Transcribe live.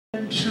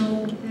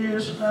into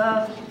his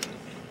house,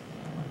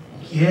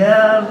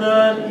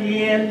 gathered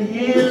in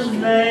his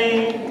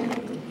name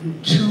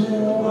to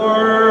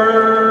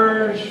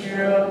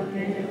worship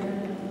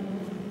him.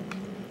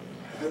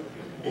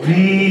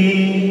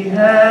 We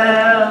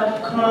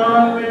have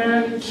come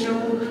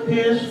into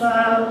his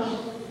house,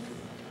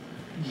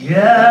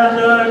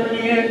 gathered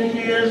in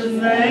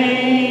his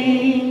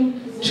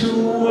name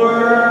to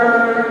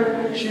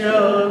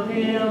worship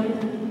him.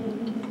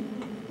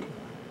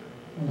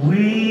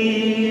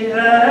 We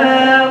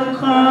have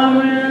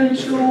come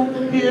into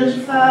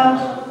his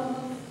house,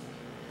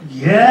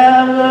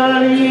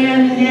 gathered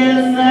in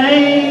his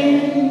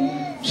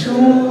name to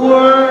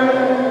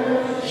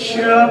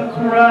worship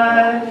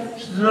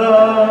Christ the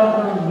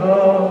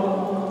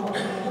Lord.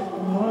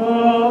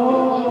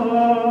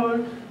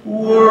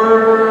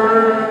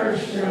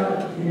 Worship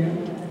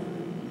him,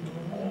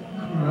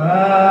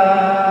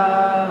 Christ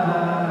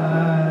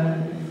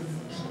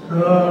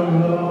the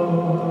Lord.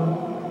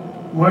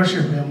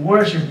 Worship him,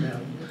 worship him.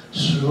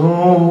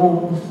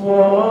 So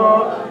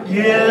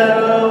forget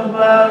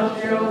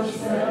about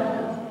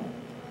yourself,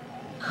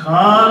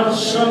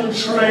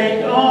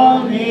 concentrate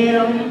on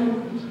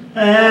him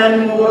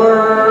and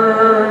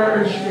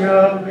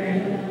worship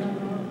him.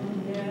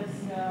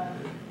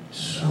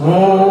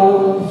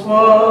 So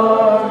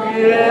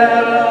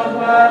forget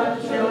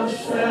about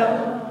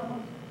yourself,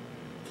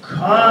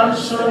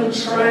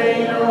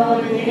 concentrate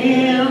on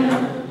him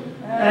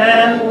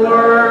and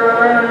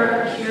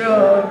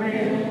worship him.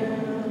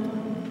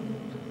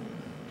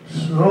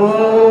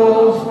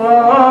 So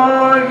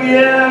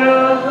forget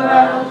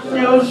about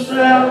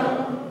yourself,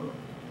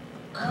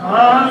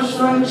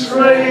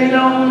 concentrate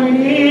on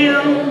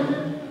him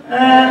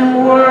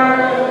and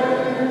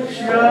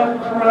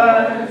worship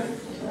Christ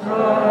the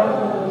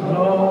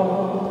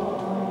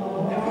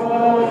Lord.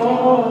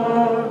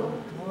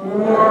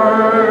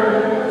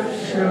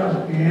 Worship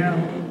him,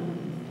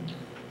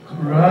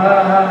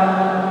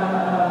 Christ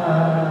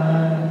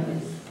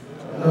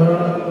the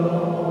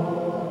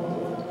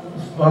Lord.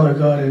 Father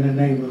God, in the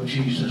name of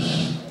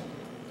Jesus,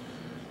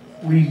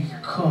 we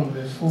come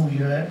before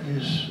you at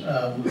this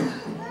hour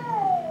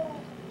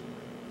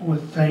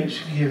with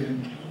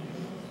thanksgiving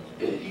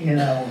in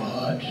our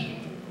hearts,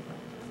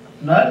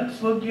 not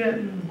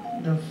forgetting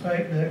the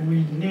fact that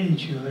we need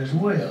you as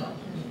well.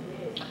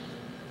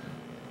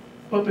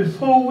 But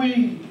before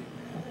we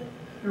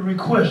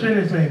request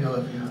anything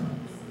of you,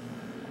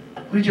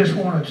 we just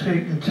want to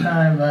take the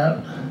time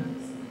out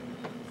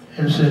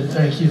and say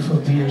thank you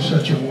for being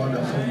such a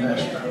wonderful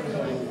master.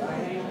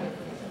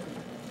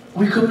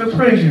 We come to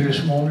praise you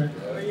this morning.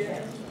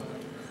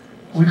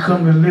 We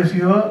come to lift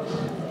you up.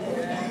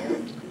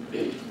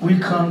 We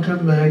come to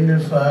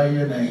magnify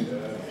your name.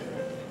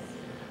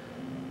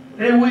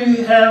 And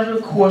we have a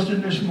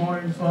question this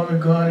morning, Father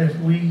God, if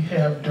we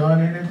have done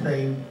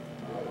anything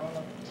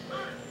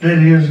that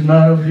is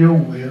not of your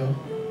will,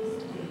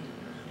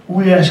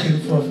 we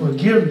asking for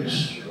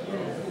forgiveness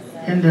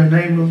in the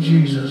name of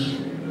Jesus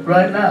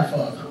right now,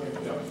 Father.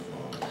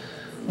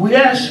 We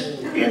ask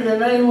in the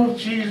name of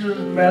Jesus,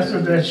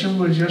 Master, that you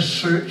would just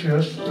search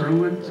us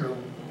through and through.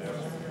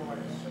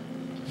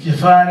 If you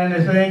find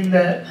anything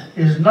that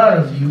is not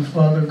of you,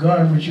 Father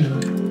God, would you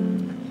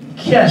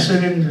cast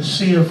it in the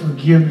sea of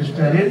forgiveness,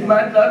 that it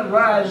might not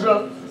rise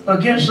up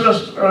against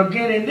us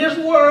again in this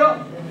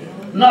world,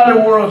 not a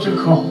world to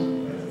come.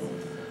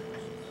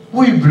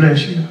 We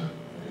bless you.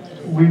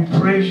 We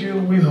praise you.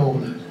 We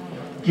hold it.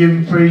 Give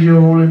you praise your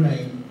holy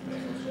name.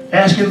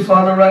 Asking,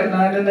 Father, right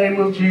now in the name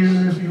of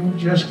Jesus, if you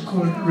just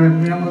could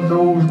remember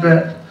those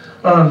that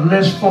are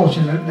less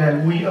fortunate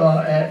than we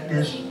are at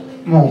this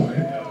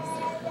moment.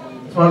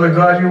 Father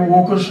God, you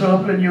woke us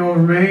up and you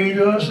arrayed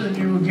us and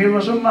you give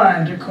us a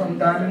mind to come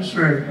down and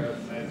serve you.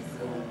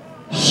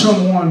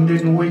 Someone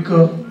didn't wake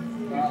up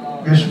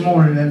this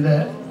morning in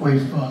that way,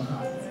 Father.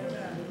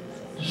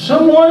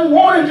 Someone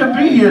wanted to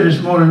be here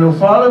this morning, oh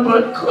Father,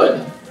 but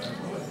couldn't.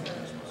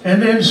 And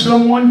then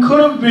someone could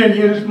have been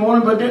here this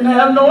morning, but didn't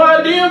have no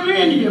idea of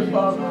being here,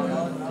 Father.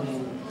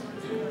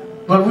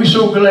 But we're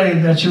so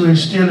glad that you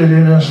instilled it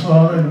in us,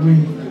 Father, and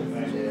we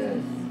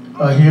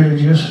are here to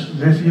just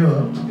lift you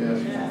up.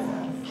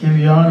 Give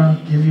you honor,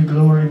 give you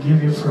glory,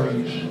 give you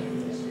praise.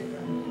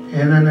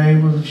 In the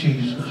name of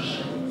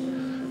Jesus.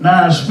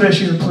 Now a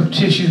special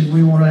petition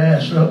we want to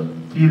ask up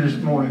you this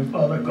morning,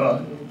 Father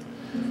God.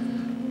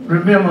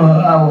 Remember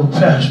our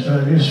pastor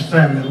and his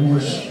family who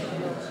was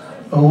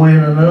away in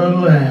another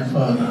land,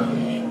 Father.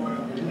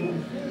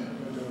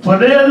 But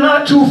they are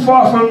not too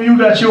far from you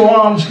that your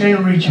arms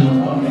can't reach you,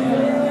 Father.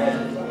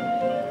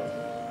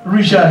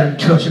 Reach out and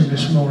touch him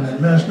this morning,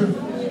 Master,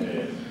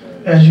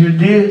 as you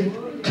did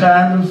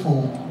time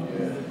before.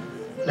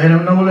 Let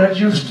them know that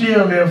you're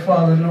still there,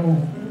 Father, no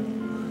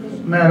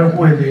matter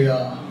where they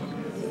are.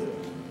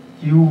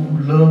 You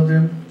love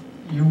them,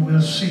 you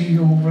will see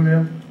over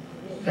them,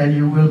 and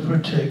you will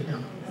protect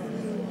them.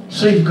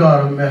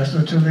 Safeguard them,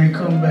 Master, till they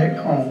come back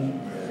home.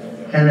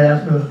 And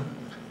after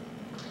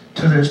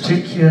to just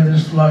take care of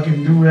this flock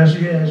and do as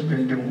he has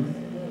been doing.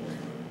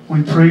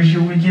 We praise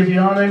you, we give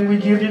you honor, and we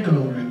give you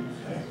glory.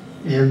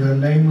 In the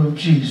name of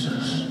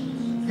Jesus,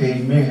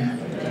 amen.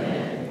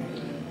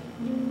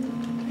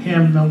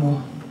 Hymn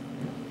number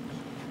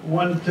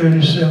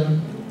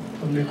 137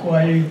 from the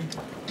choir.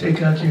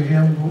 Take out your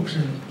hymn books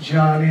and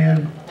join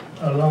in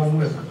along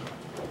with us.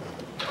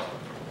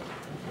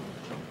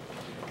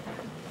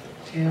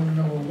 Hymn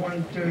number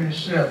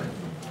 137.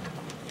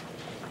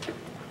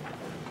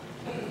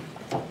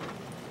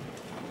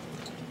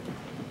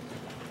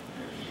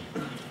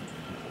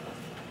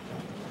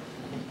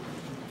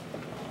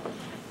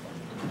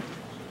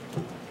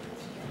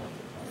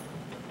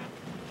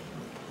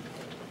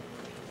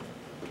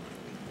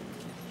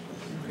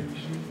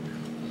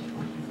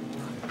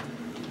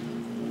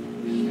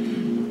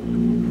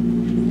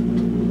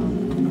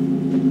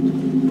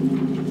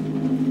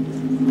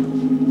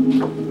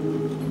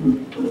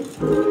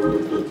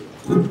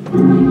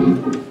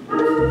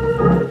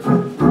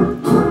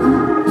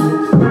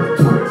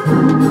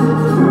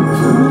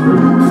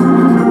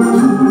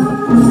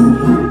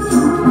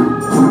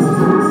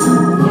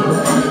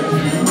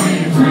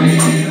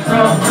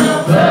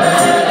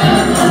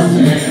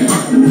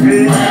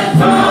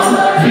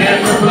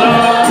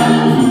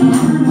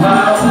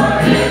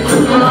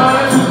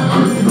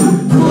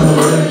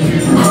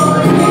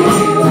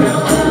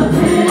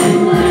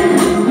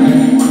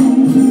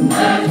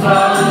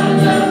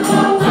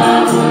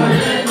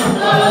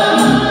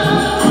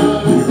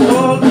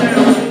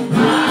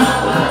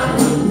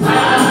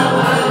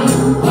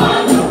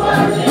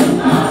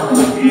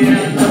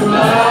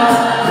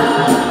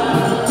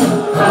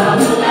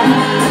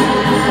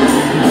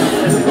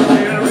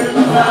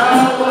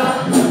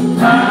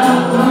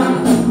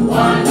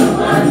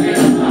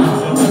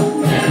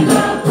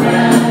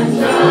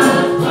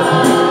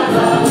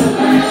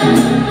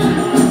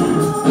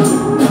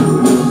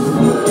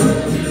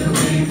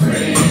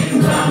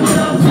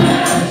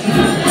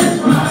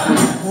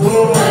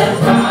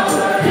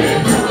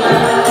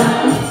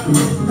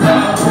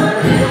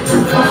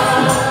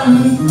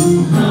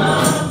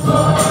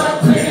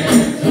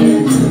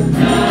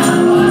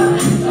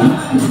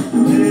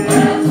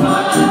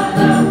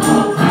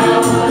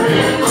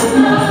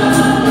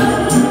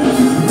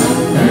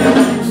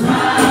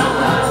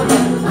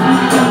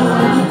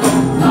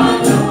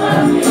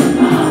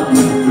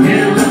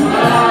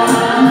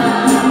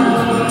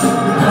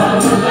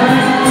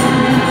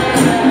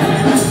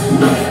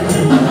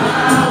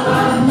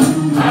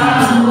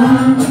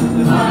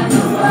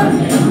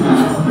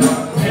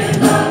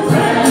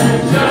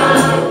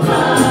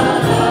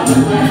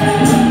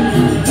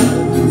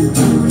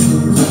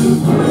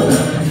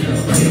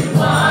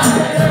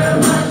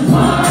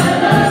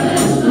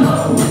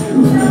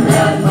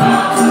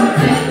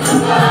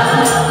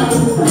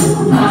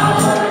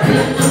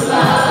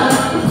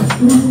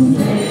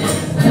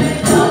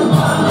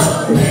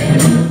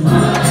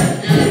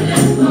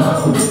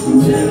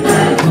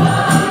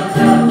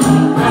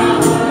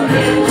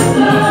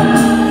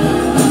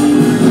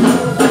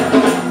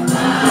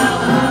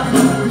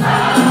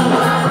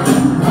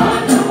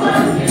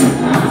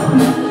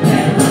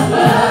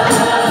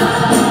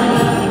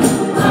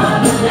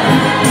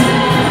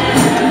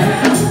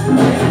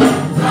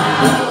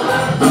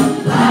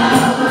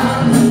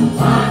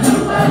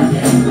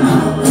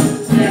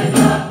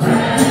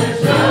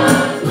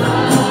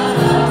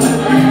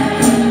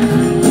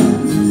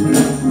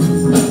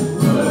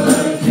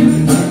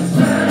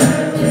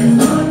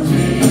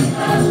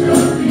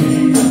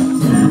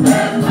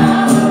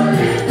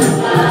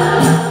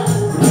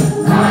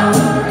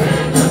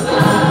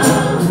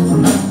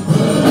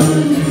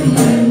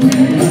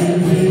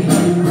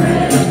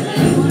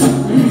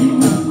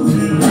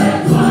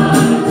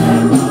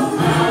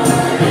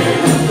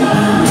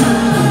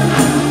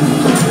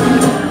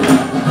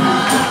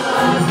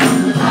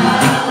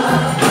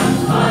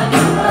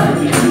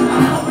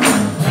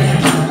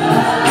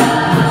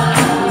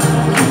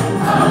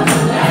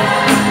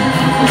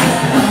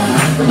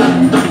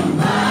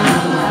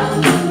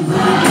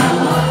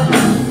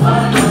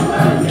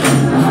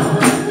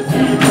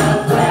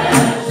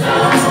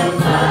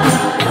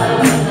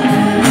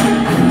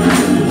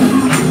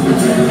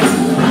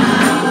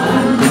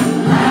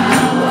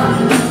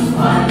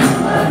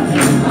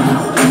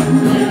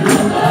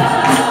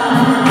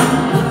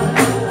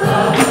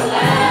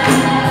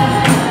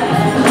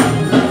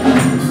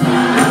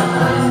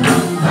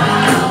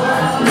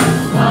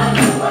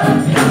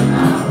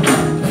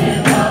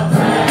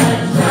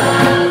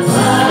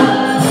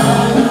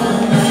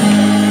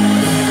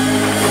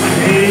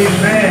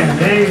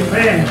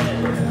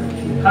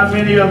 How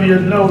many of you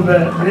know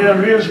that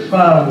there is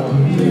power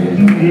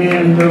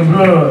in the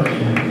blood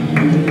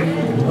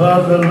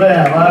of the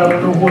Lamb? I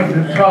don't know what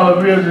the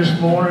problem is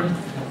this morning.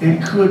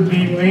 It could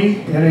be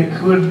me and it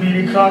could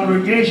be the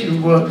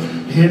congregation, but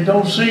it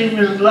don't seem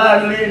as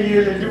lively in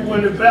here as it do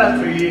when the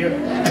pastor here.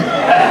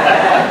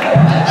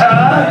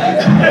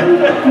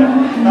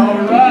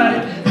 All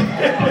right.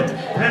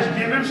 Let's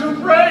give him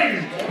some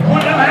praise.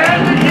 Put them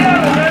hands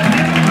together. Let's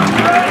give him some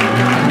praise.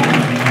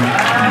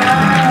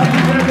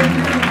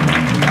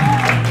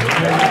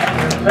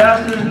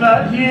 Pastor's not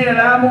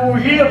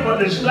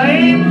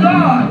same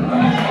God.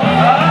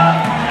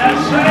 That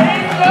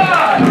same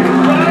God is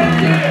right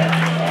here.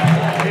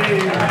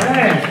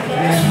 Amen.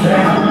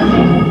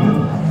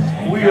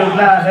 We will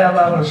now have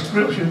our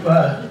scripture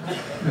by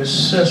the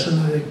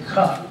Cecily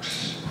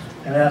Cox.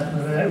 And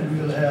after that,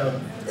 we will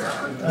have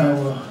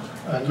our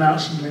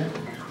announcement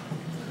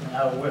and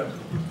our welcome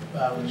by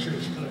our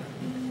church clerk.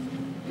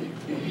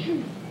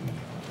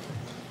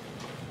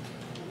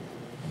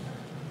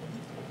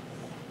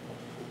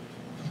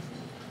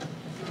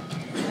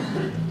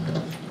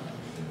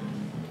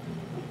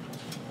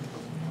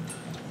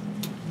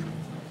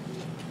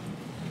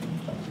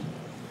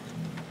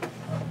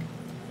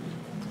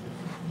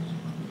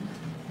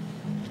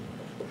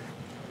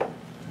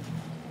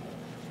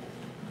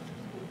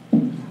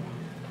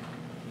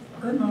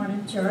 Good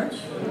morning, church.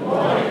 Good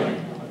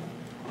morning.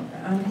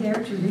 I'm here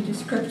to read the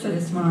scripture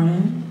this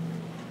morning,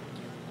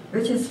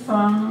 which is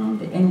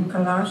found in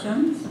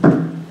Colossians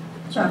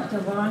chapter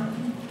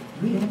 1,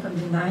 reading from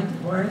the 9th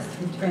verse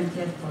to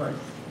 20th verse.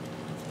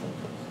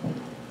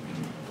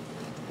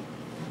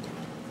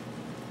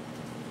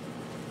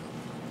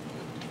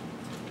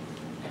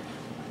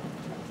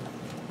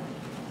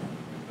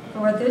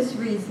 For this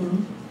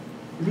reason,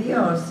 we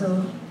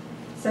also,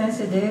 since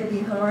the day we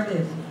heard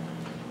it,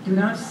 do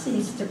not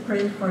cease to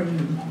pray for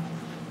you,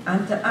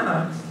 and to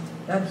ask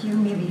that you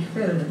may be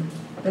filled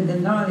with the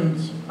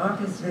knowledge of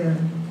His will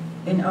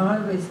in all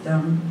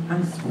wisdom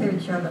and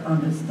spiritual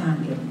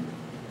understanding,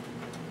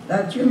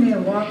 that you may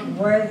walk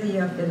worthy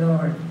of the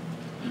Lord,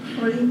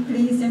 fully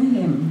pleasing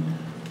Him,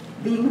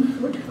 being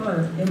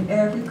fruitful in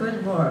every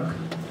good work,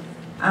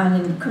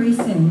 and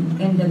increasing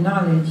in the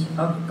knowledge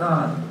of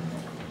God,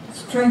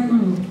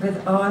 strengthened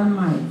with all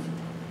might,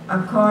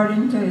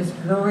 according to His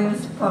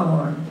glorious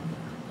power,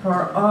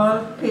 for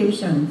all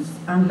patience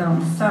and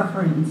long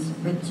sufferings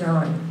with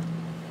joy,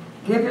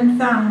 giving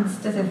thanks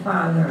to the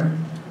Father,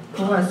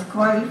 who has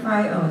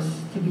qualified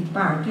us to be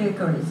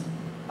partakers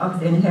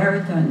of the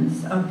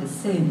inheritance of the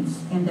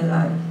saints in the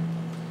light.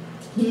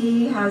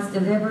 He has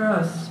delivered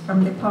us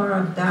from the power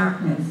of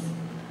darkness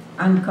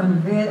and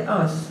conveyed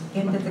us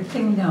into the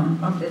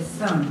kingdom of the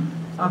Son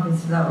of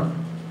His love,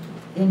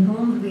 in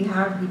whom we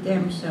have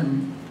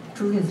redemption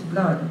through His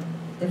blood,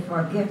 the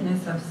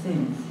forgiveness of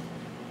sins.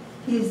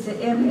 He is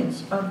the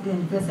image of the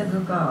invisible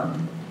God,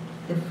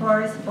 the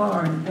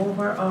firstborn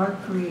over all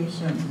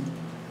creation.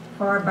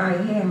 For by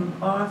Him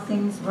all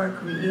things were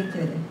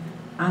created,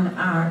 and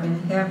are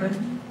in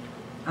heaven,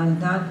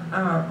 and that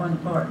are on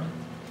earth,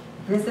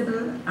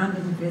 visible and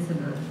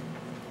invisible.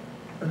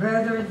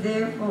 Whether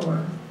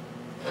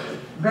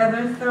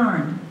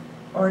throne,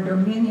 or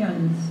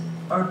dominions,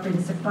 or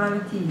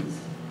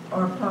principalities,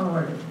 or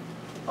powers,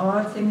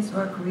 all things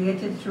were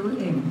created through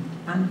Him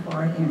and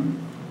for Him.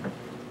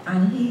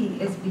 And He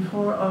is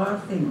before all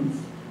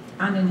things,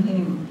 and in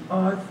Him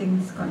all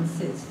things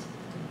consist.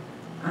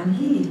 And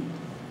He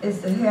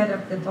is the head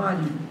of the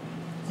body,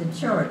 the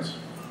church,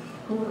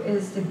 who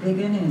is the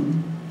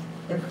beginning,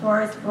 the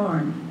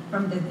firstborn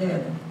from the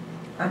dead,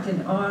 that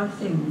in all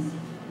things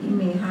He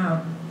may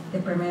have the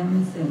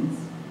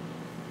preeminence.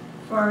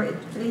 For it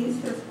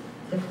pleases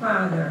the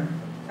Father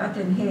that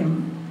in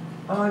Him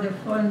all the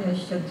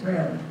fullness should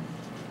dwell,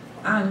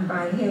 and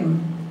by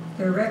Him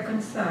to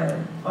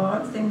reconcile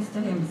all things to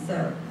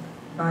Himself,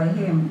 by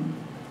Him,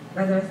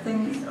 whether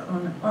things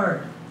on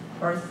earth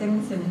or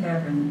things in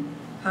heaven,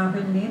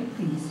 having made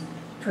peace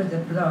through the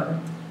blood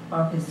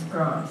of His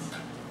cross.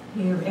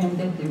 Here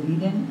ended the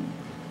reading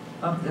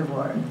of the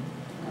word.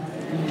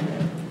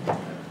 Amen.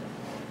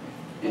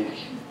 We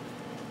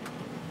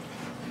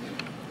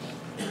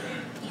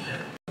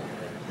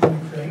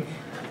thank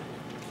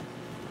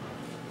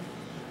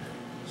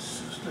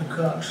Sister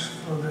Cox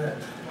for that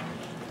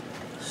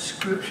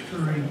scripture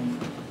reading.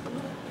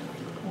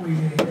 We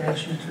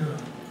ask you to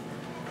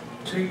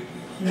take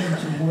heed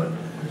to what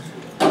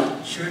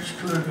the church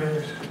clerk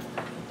has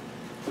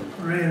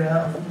read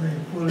out from the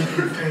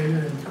bulletin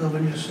statement and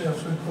govern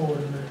yourselves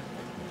accordingly.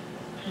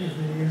 If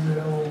it is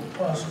at all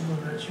possible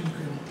that you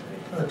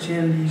can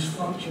attend these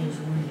functions,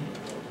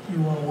 you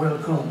are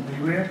welcome.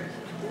 Amen.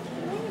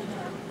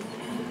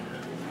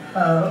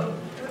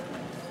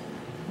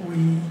 We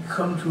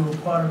come to a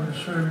part of the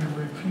service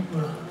where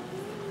people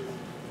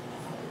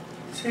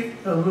take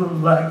a little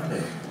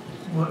lightly,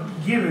 but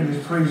giving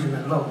is praising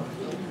the Lord.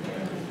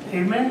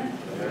 Amen?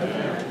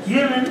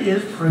 Giving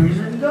is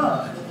praising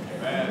God.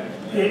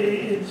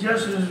 It's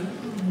just as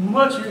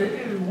much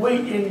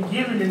weight in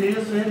giving it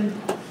is in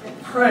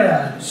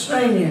prayer,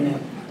 singing,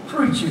 and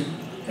preaching.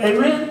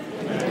 Amen?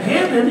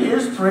 Giving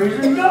is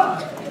praising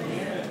God.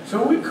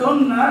 So we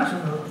come now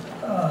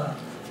to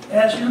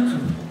ask you to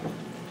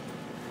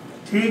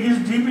dig as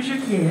deep as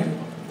you can,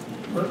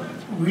 but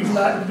we're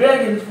not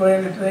begging for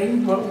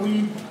anything, but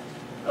we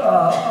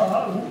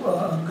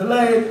are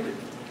glad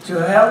to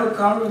have a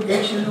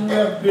congregation who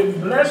have been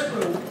blessed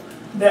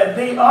with, that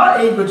they are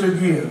able to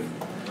give.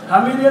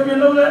 How many of you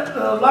know that?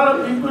 A lot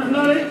of people are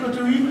not able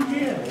to even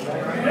give.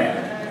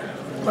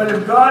 Amen. But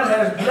if God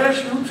has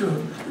blessed you to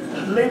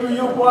labor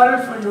your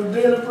body for your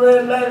daily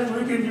bread last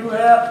week, and you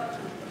have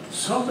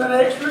something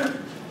extra,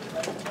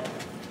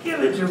 give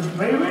it to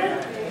them.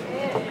 Amen.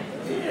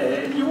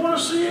 Yeah, you want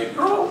to see it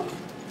grow?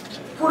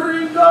 Put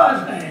it in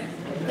God's hand.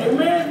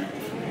 Amen.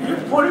 You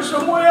put it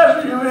somewhere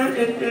else,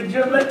 it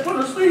just like put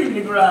a seed in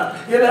the ground.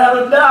 It'll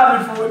have to die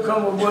before it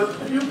comes,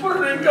 but you put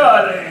it in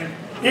God's hand,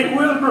 it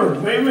will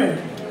grow.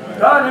 Amen.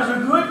 God is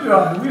a good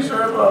God. We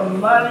serve a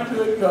mighty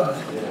good God.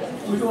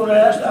 We're going to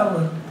ask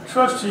our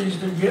trustees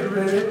to get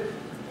ready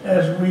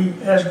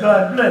as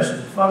God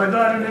blesses. Father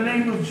God, in the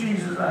name of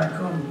Jesus, I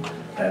come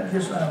at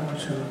this hour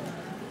to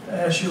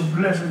ask your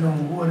blessing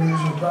on what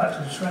is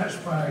about to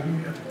transpire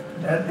here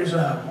at this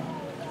hour.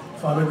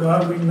 Father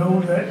God, we know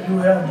that you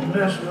have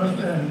blessed us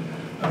and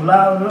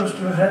allowed us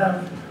to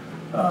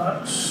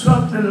have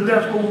something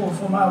left over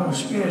from our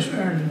scarce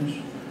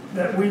earnings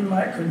that we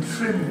might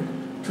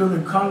contribute to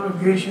the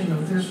congregation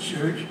of this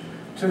church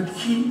to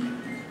keep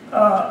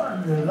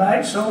the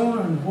lights on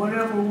and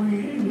whatever we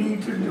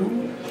need to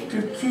do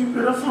to keep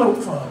it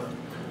afloat, Father.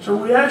 So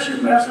we ask you,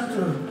 Master,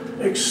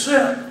 to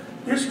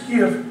accept this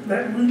gift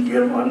that we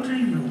give unto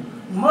you.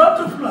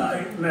 Multiply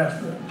it,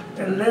 Master,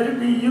 and let it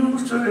be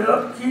used to the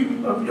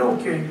upkeep of your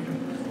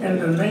kingdom. In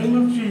the name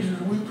of Jesus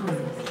we pray.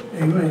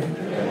 Amen.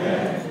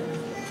 Amen.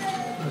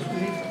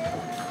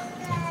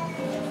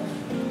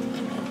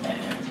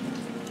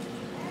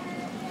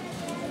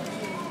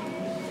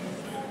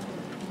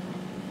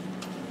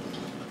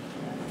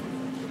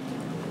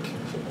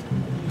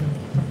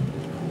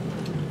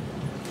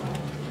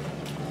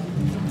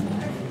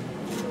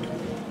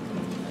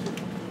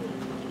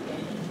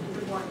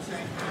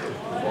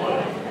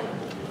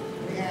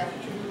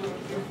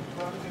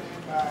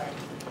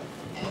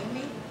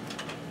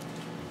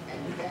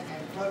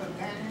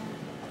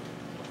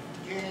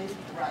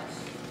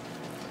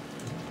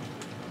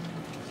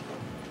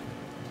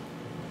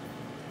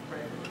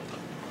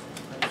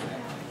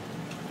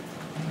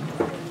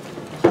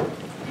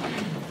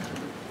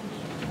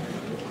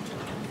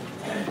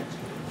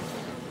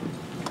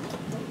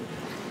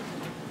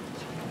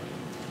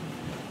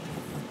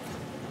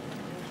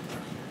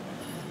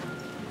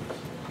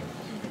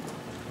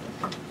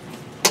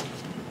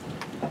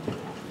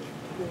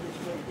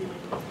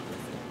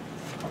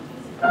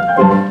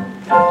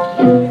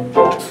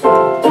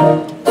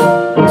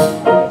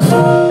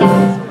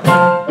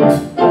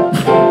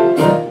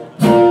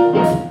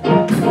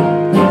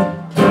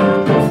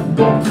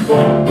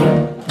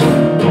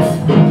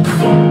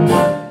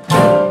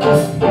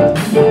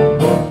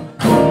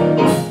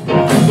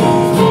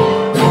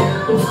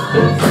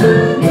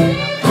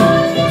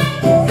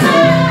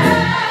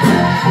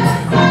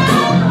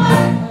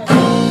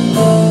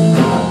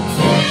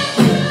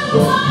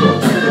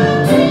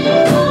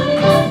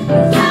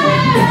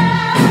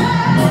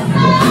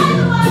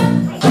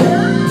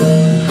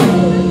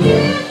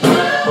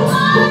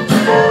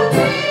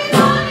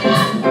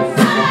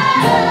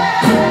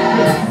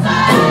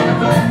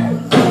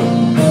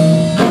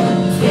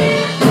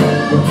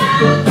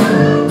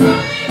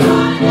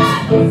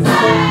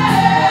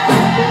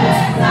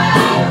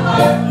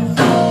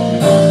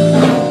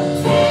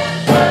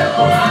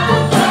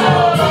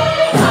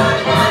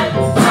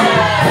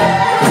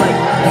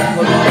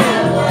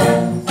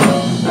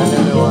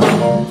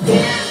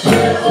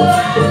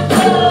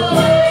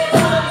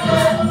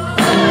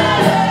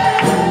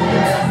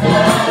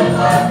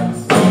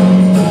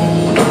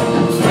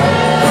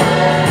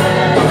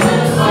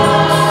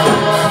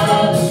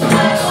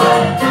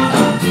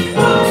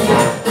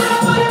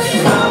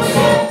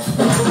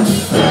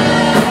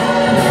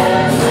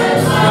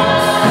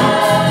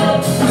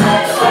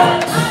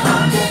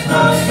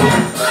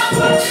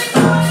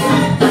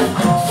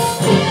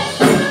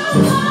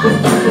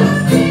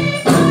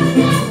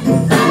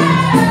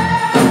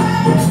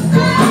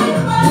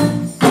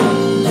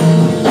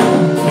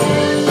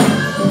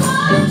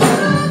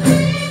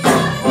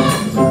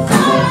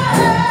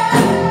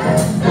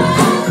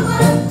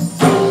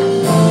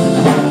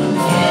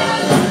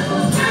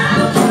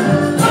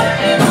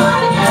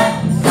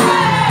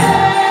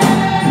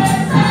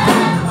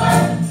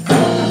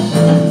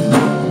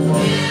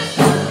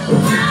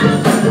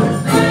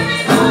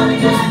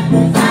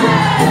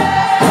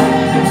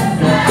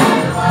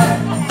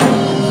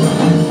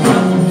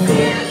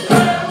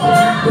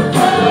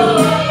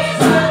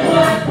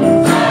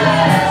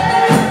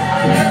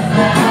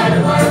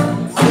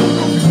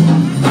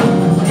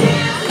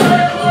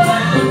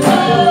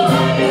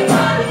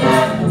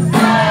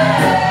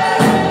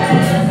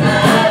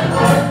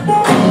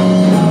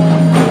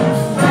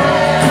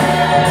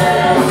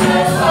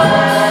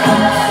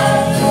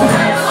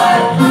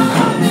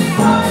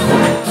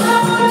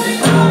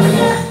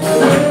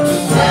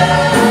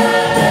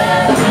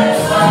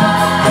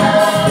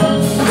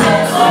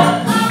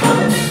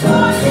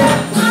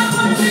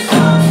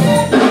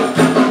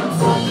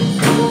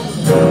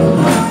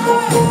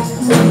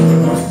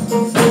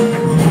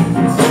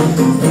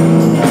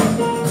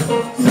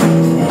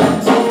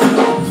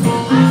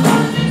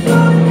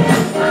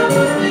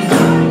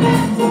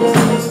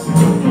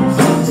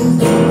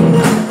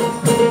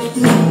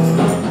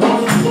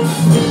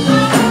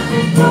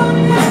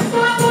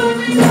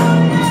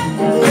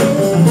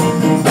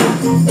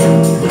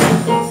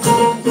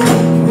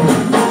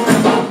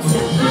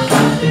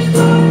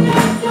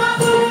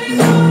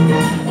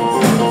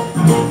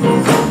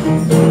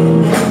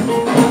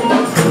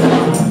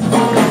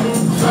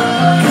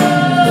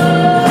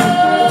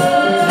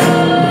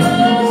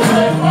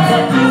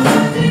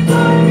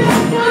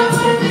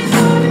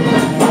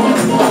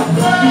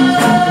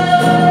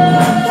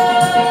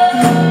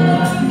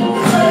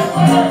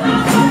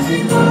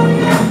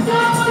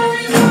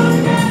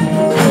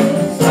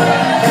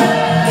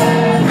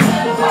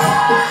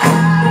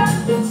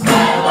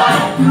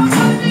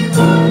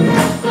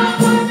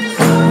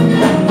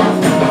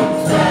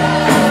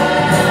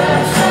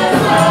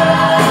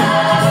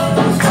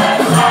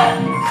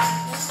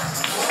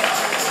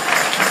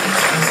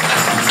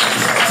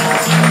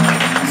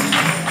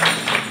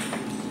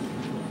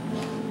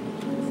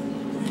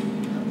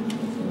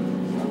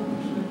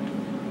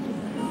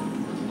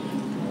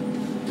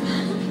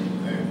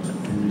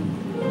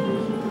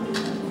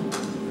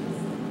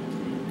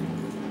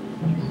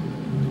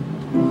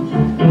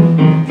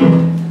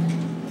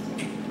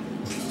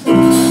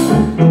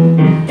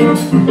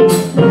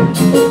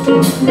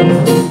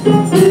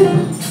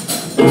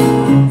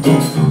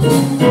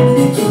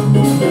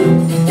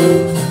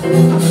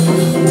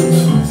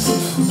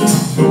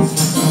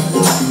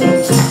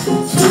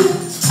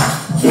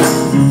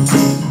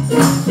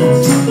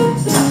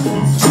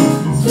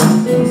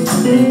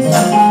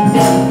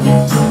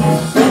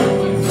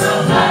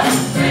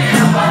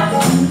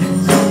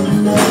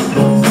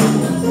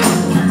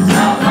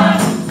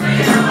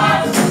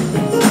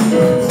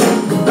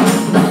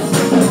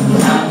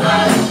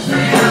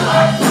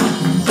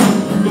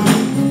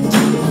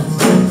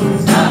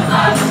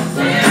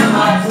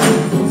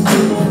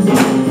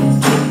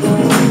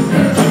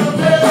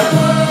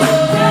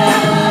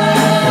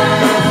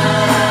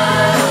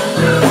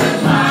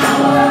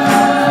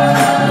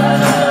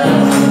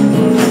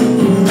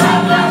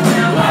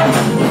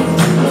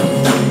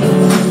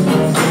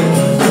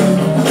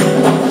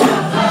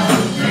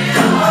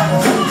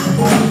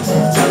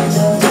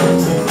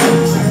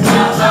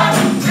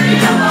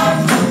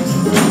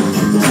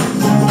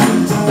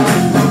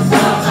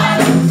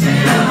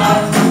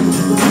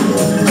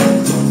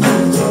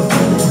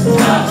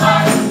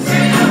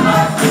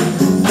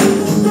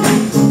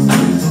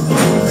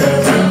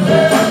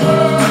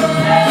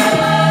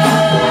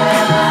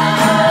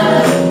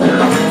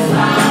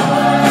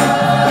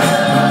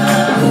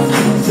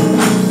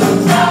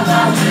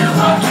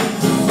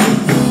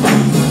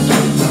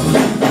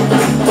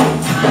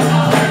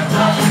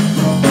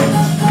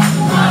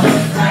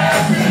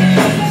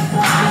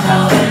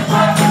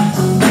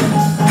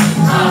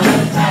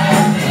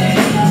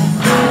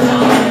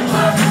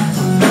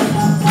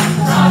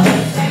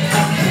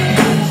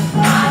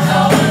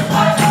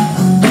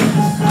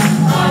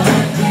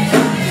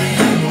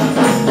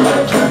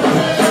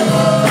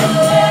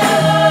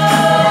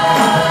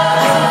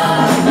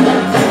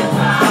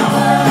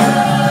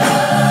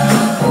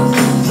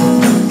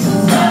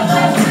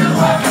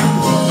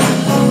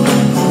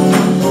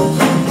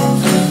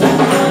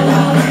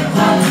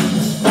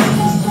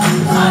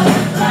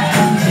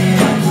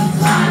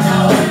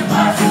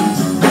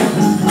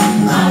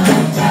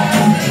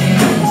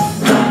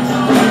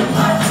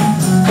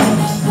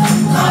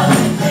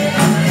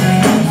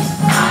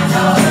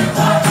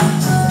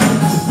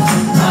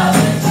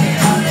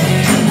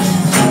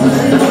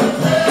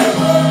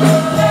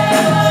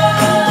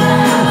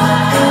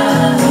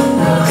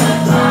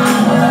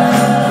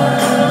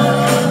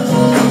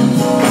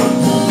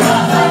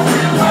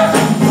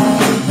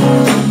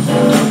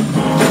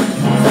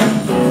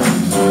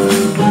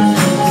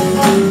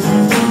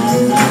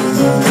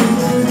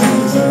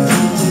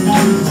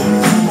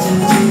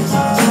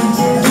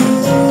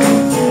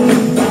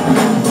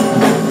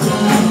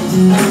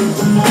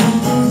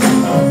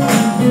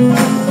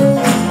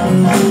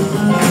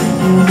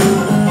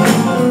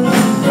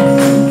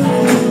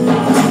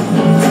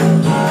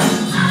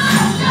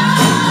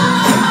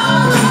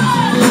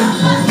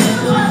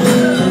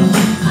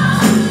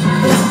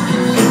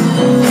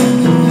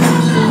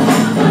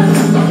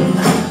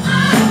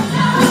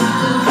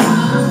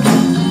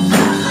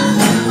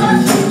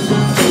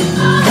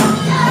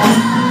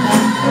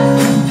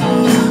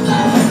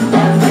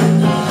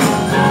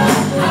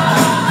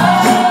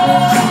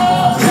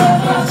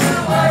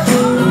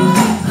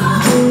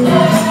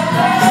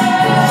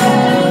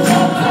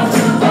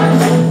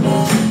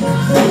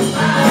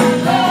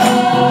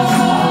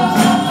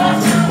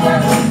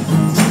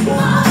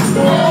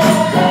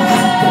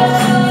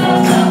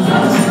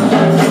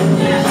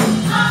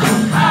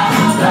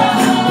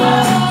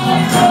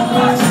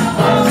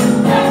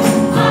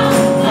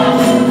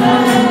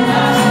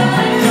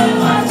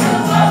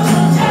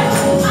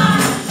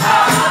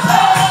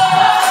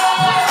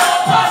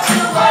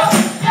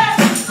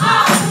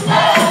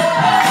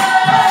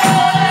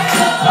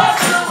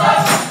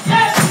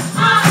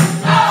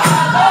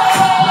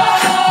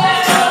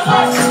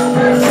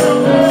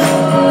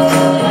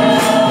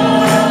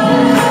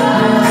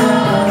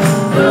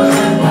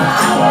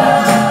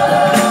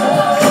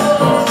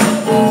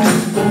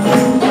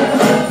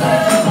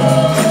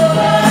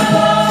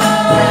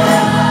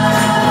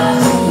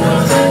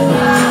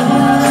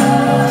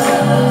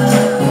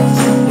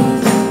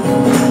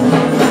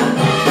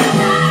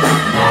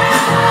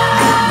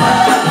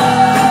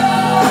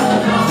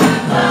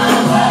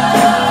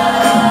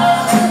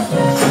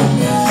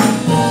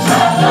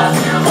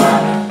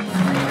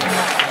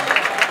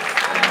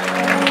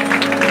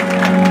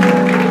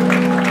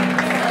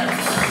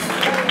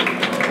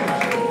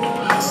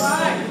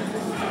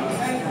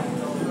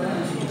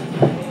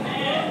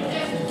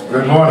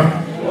 Good morning.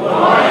 Good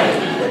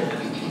morning.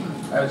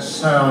 That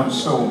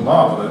sounds so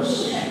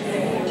marvelous. So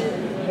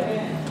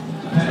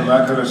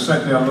I could have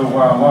sat there a little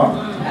while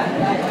longer.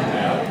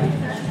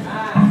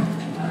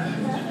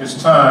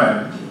 It's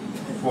time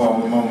for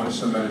our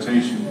moments of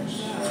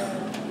meditations.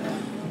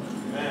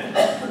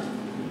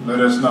 Let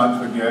us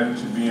not forget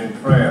to be in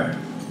prayer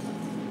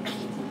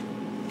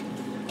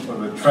for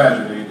the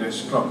tragedy that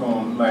struck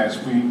on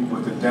last week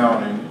with the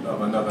downing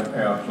of another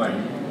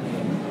airplane,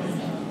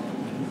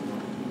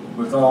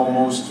 with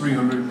almost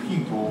 300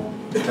 people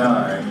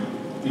dying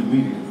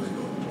immediately.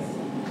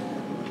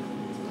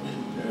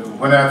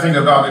 When I think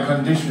about the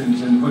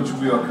conditions in which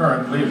we are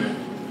currently living,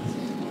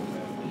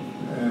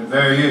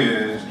 there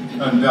is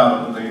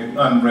undoubtedly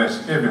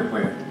unrest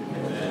everywhere.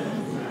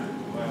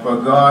 But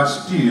God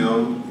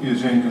still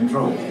is in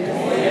control. He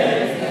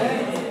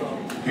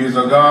is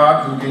a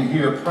God who can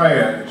hear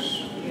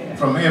prayers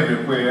from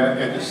everywhere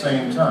at the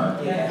same time.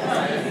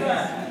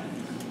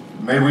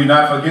 May we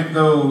not forget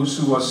those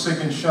who are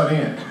sick and shut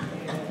in,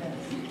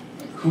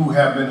 who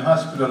have been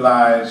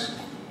hospitalized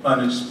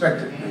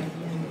unexpectedly.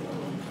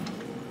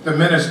 The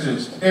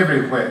ministers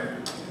everywhere,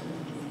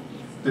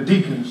 the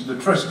deacons, the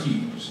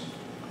trustees,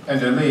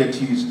 and the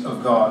laities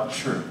of God's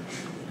church.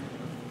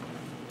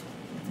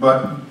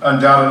 But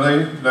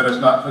undoubtedly, let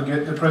us not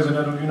forget the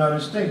President of the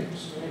United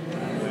States,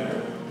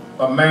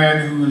 a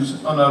man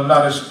who's under a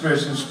lot of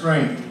stress and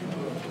strain.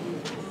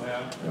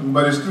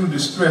 But it's through the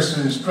stress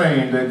and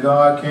strain that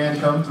God can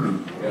come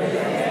through.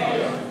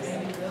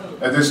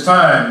 At this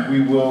time,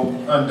 we will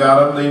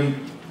undoubtedly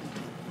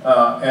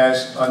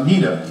ask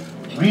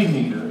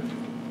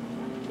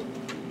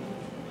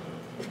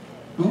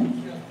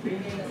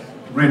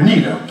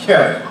Renita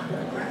Kelly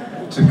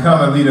to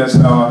come and lead us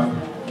in our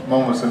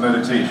moments of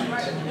meditation.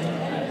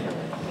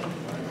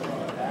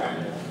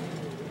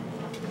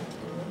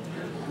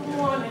 Good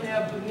morning,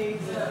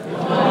 Ebenezer.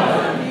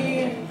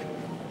 Again,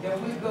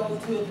 that we go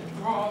to the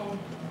throne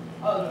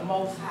of the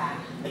Most High.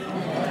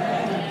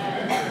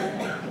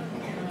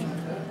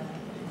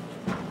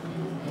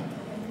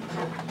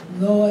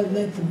 Lord,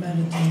 let the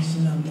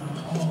meditation of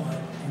my heart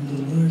and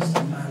the words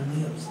of my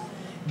lips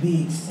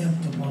be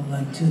acceptable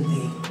unto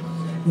thee.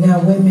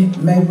 Now, women,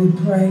 may we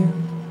pray.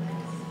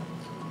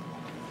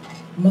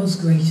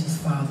 Most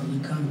gracious Father, we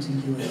come to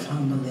you as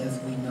humble as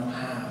we know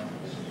how,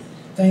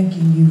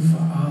 thanking you for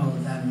all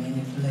thy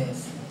many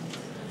blessings,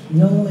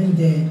 knowing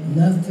that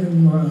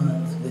nothing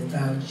runs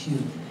without you.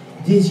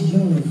 This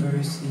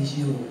universe is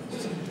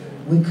yours.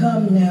 We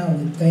come now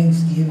with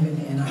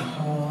thanksgiving in our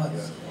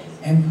hearts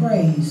and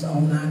praise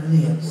on our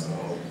lips,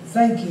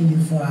 thanking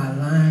you for our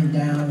lying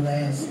down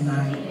last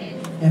night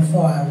and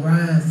for our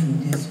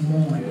rising this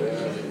morning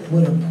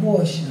with a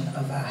portion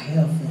of our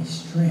health and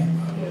strength,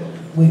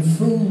 with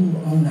food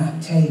on our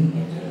table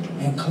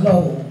and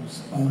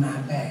clothes on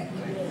our back.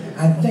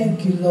 I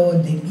thank you,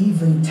 Lord, that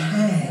even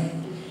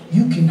time,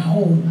 you can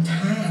hold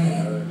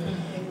time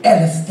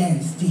at a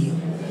standstill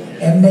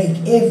and make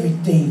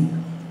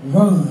everything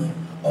run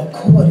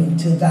according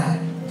to thy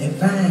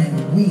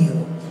divine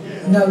will.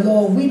 Now,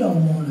 Lord, we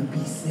don't want to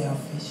be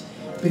selfish,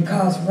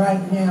 because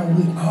right now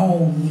we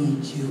all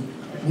need you.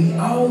 We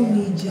all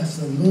need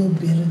just a little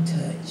bit of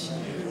touch.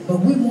 But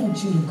we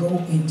want you to go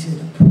into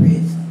the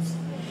prisons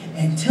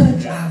and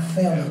touch our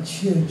fellow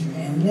children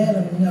and let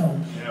them know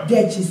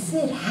that you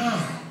sit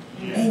high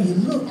and you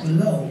look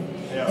low.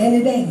 And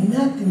it ain't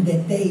nothing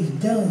that they've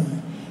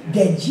done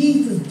that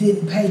Jesus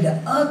didn't pay the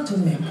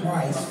ultimate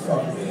price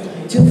for,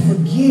 to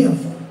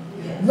forgive them.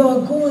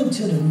 Lord, go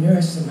into the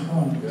nursing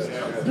homes.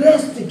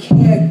 Bless the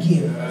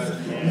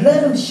caregivers.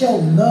 Let them show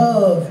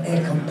love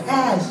and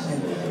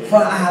compassion for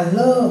our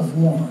loved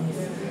ones.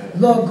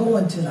 Lord, go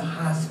into the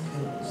hospitals,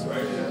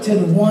 to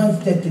the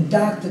ones that the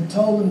doctor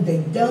told them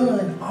they've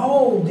done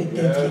all that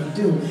they can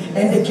do,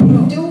 and they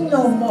can't do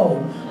no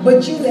more.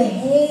 But you the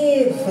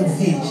head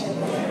physician.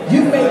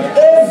 You make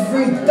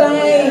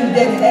everything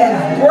that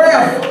has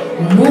breath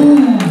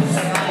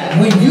move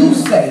when you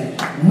say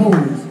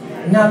move.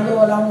 Now,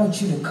 Lord, I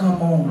want you to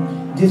come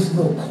on this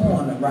little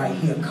corner right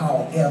here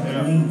called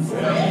Ebenezer,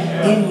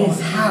 in this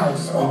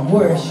house of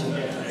worship,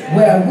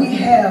 where we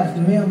have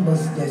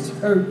members that's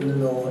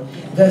hurting, Lord,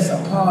 that's a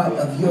part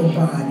of your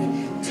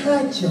body.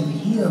 Touch them,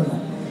 heal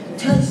them.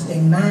 Touch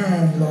their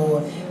mind,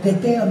 Lord,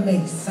 that they'll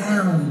make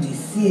sound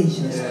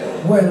decisions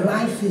where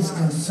life is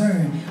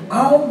concerned,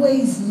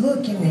 always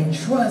looking and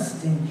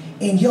trusting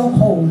in your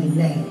holy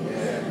name.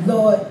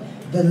 Lord,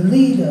 the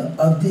leader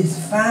of this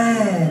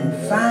fine,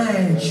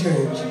 fine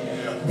church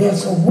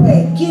that's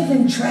away, give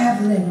him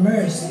traveling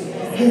mercy,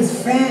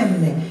 his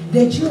family,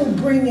 that you'll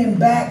bring him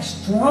back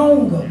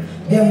stronger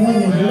than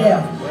when he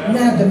left.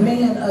 Now, the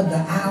man of the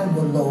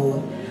hour,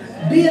 Lord,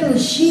 build a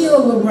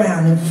shield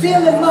around him,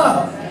 fill him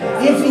up.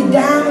 If he's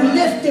down,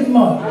 lift him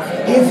up.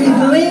 If he's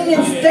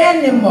leaning,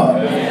 stand him up.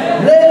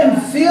 Let him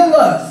fill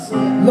us.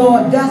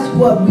 Lord, that's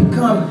what we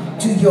come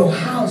to your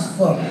house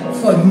for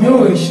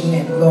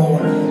nourishment,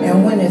 Lord.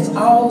 And when it's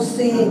all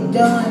said,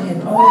 done,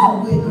 and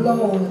over with,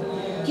 Lord,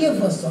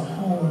 give us a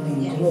home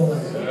in glory,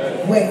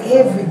 where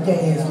every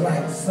day is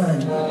like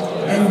Sunday,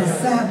 and the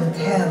Sabbath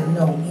have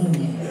no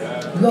end.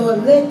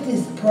 Lord, let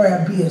this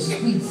prayer be a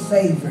sweet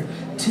savor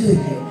to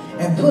you,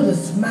 and put a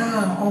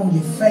smile on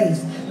your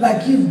face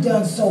like you've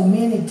done so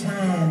many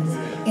times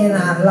in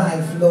our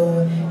life,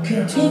 Lord.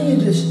 Continue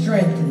to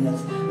strengthen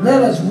us.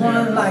 Let us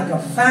run like a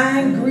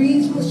fine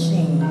greased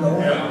machine,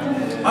 Lord.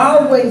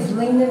 Always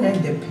leaning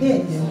and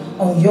depending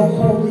on your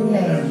holy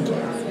name.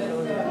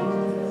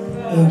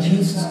 In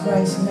Jesus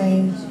Christ's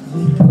name,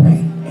 we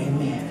pray.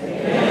 Amen.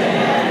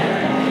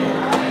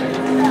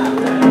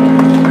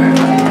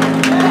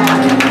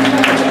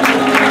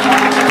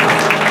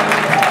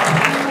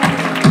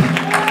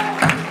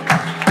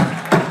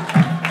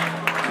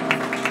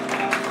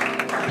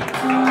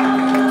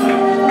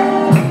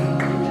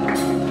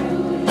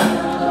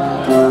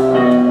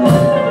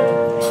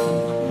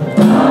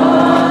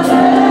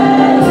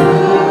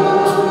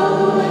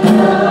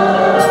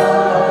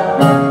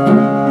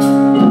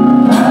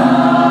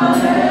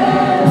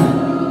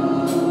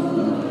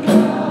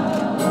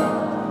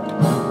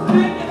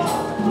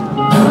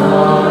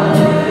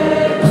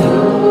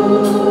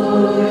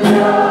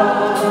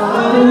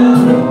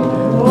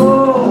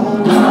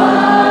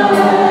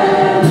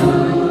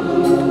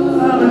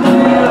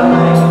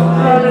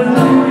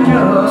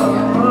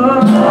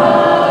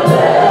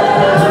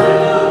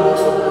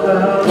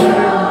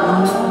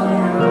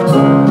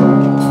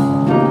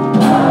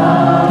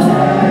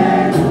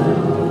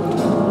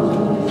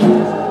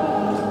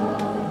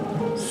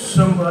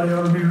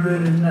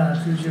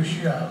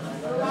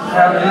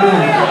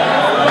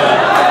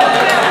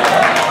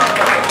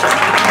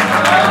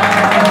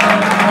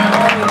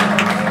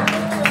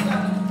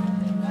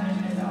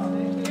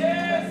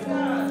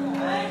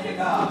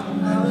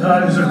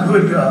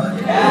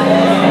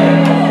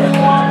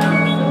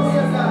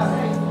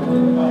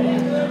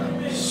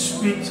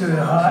 to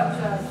the heart,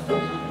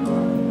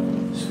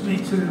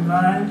 speak to the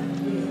mind,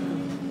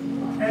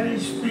 and he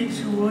speaks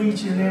to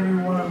each and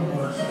every one of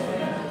us.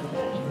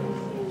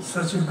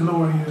 Such a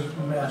glorious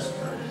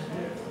master.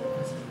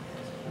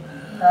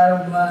 I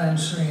don't mind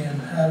saying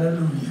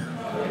hallelujah,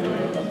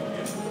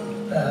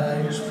 the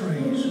highest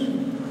praise.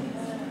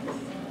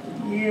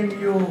 In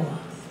your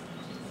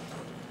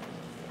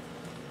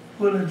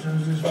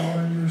bulletins this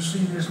morning, you'll see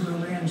this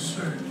little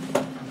insert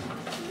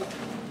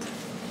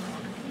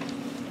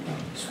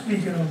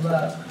speaking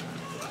about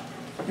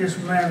this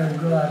man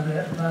of God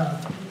that now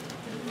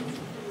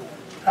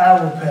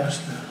our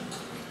pastor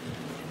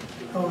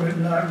hold it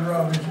not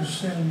robbery to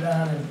send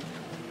down and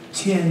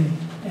tend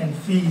and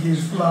feed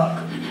his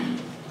flock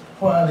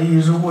while he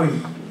is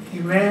away.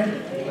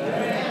 Amen?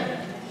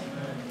 Amen.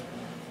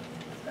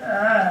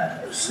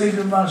 I say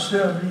to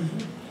myself,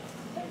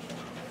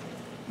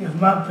 if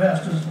my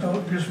pastors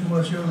thought this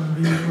much of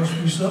me, it must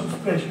be something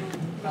special.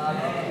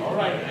 All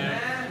right,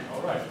 man.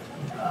 All right.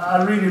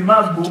 I read in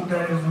my book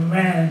that if a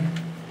man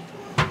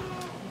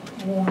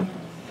wants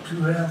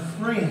to have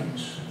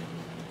friends,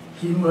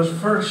 he must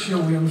first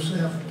show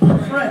himself a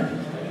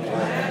friend.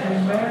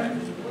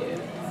 Amen?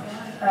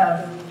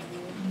 I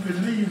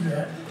believe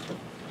that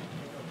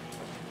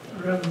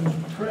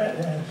Reverend Pratt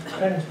has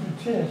passed the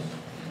test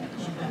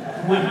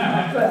with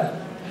my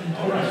pastor. He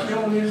has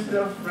shown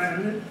himself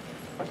friendly,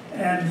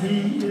 and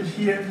he is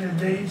here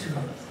today to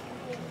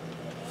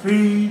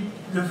feed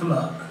the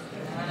flock.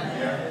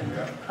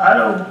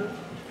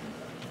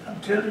 I'm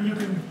telling you, you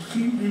can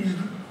keep these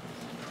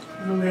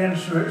little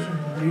inserts and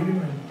read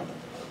them and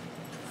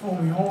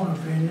form your own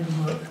opinion,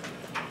 but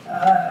I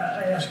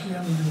asked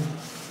him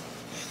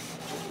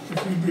if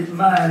he didn't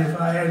mind if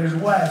I had his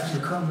wife to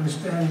come and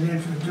stand and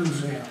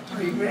introduce him.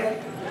 Amen?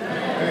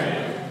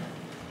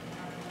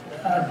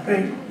 I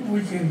think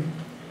we can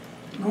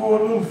go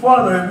a little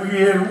further if we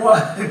had his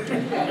wife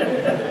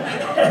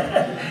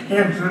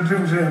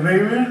introduce him.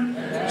 Amen?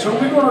 So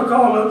we're going to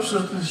call up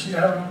Sister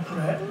Sharon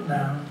Pratt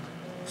now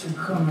to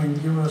come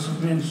and give us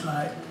some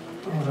insight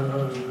on her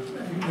husband.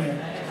 Amen.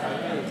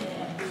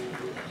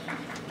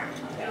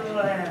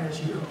 Land is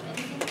yours.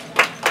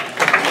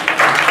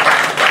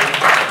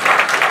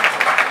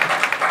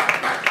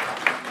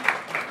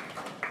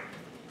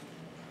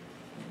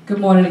 Good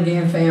morning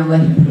again,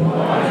 family.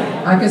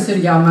 I consider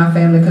y'all my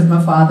family because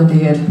my father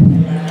did.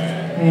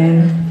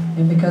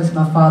 And because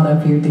my father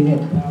up here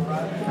did.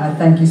 I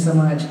thank you so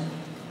much.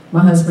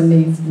 My husband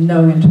needs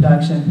no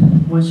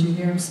introduction. Once you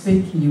hear him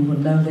speak, you will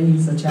know that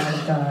he's a child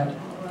of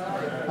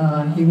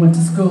God. He went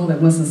to school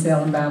at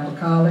Winston-Salem Bible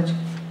College.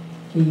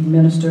 He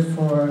ministered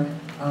for,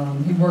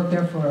 he worked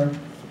there for,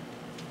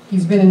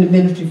 he's been in the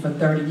ministry for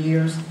 30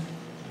 years.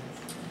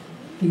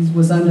 He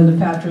was under the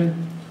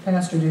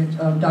pastorate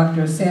of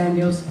Dr.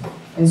 Samuels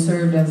and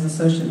served as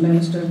associate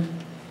minister.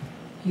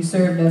 He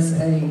served as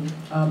a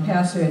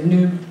pastor at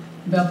New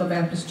Bethel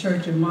Baptist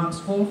Church in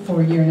Moxville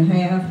for a year and a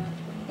half,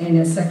 and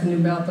at Second New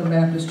Bethel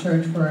Baptist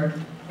Church for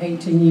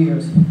 18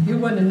 years. It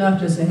wasn't enough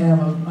just to have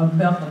a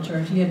Bethel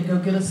church. He had to go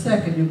get a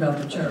second New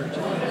Bethel church.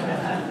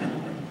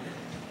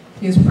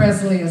 He is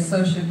presently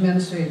associate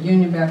minister at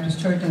Union Baptist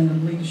Church under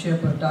the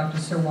leadership of Dr.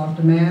 Sir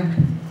Walter Mack.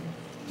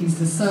 He's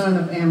the son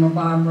of Amma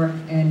Barber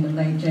and the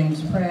late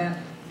James Pratt.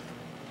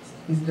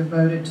 He's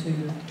devoted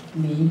to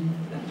me.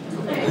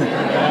 And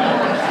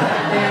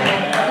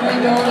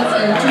 3 daughters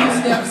and 2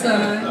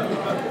 stepsons.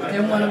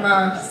 And one of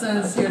our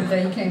sons here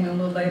today. He came in a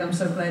little late. I'm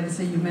so glad to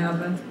see you,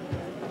 Melvin.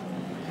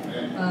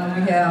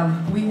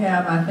 We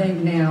have, I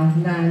think now,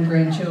 9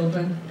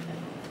 grandchildren.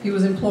 He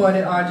was employed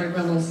at R.J.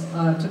 Reynolds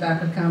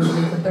Tobacco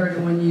Company for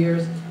 31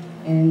 years,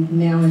 and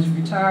now is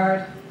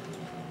retired.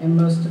 And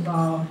most of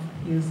all,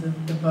 he is a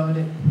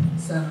devoted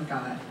son of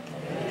God.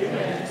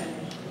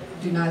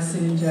 Do not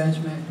sit in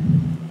judgment.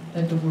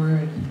 Let the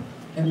word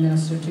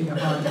administer to your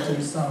heart and to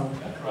your soul.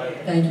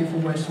 Thank you for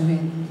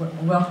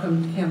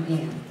welcome him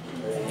in.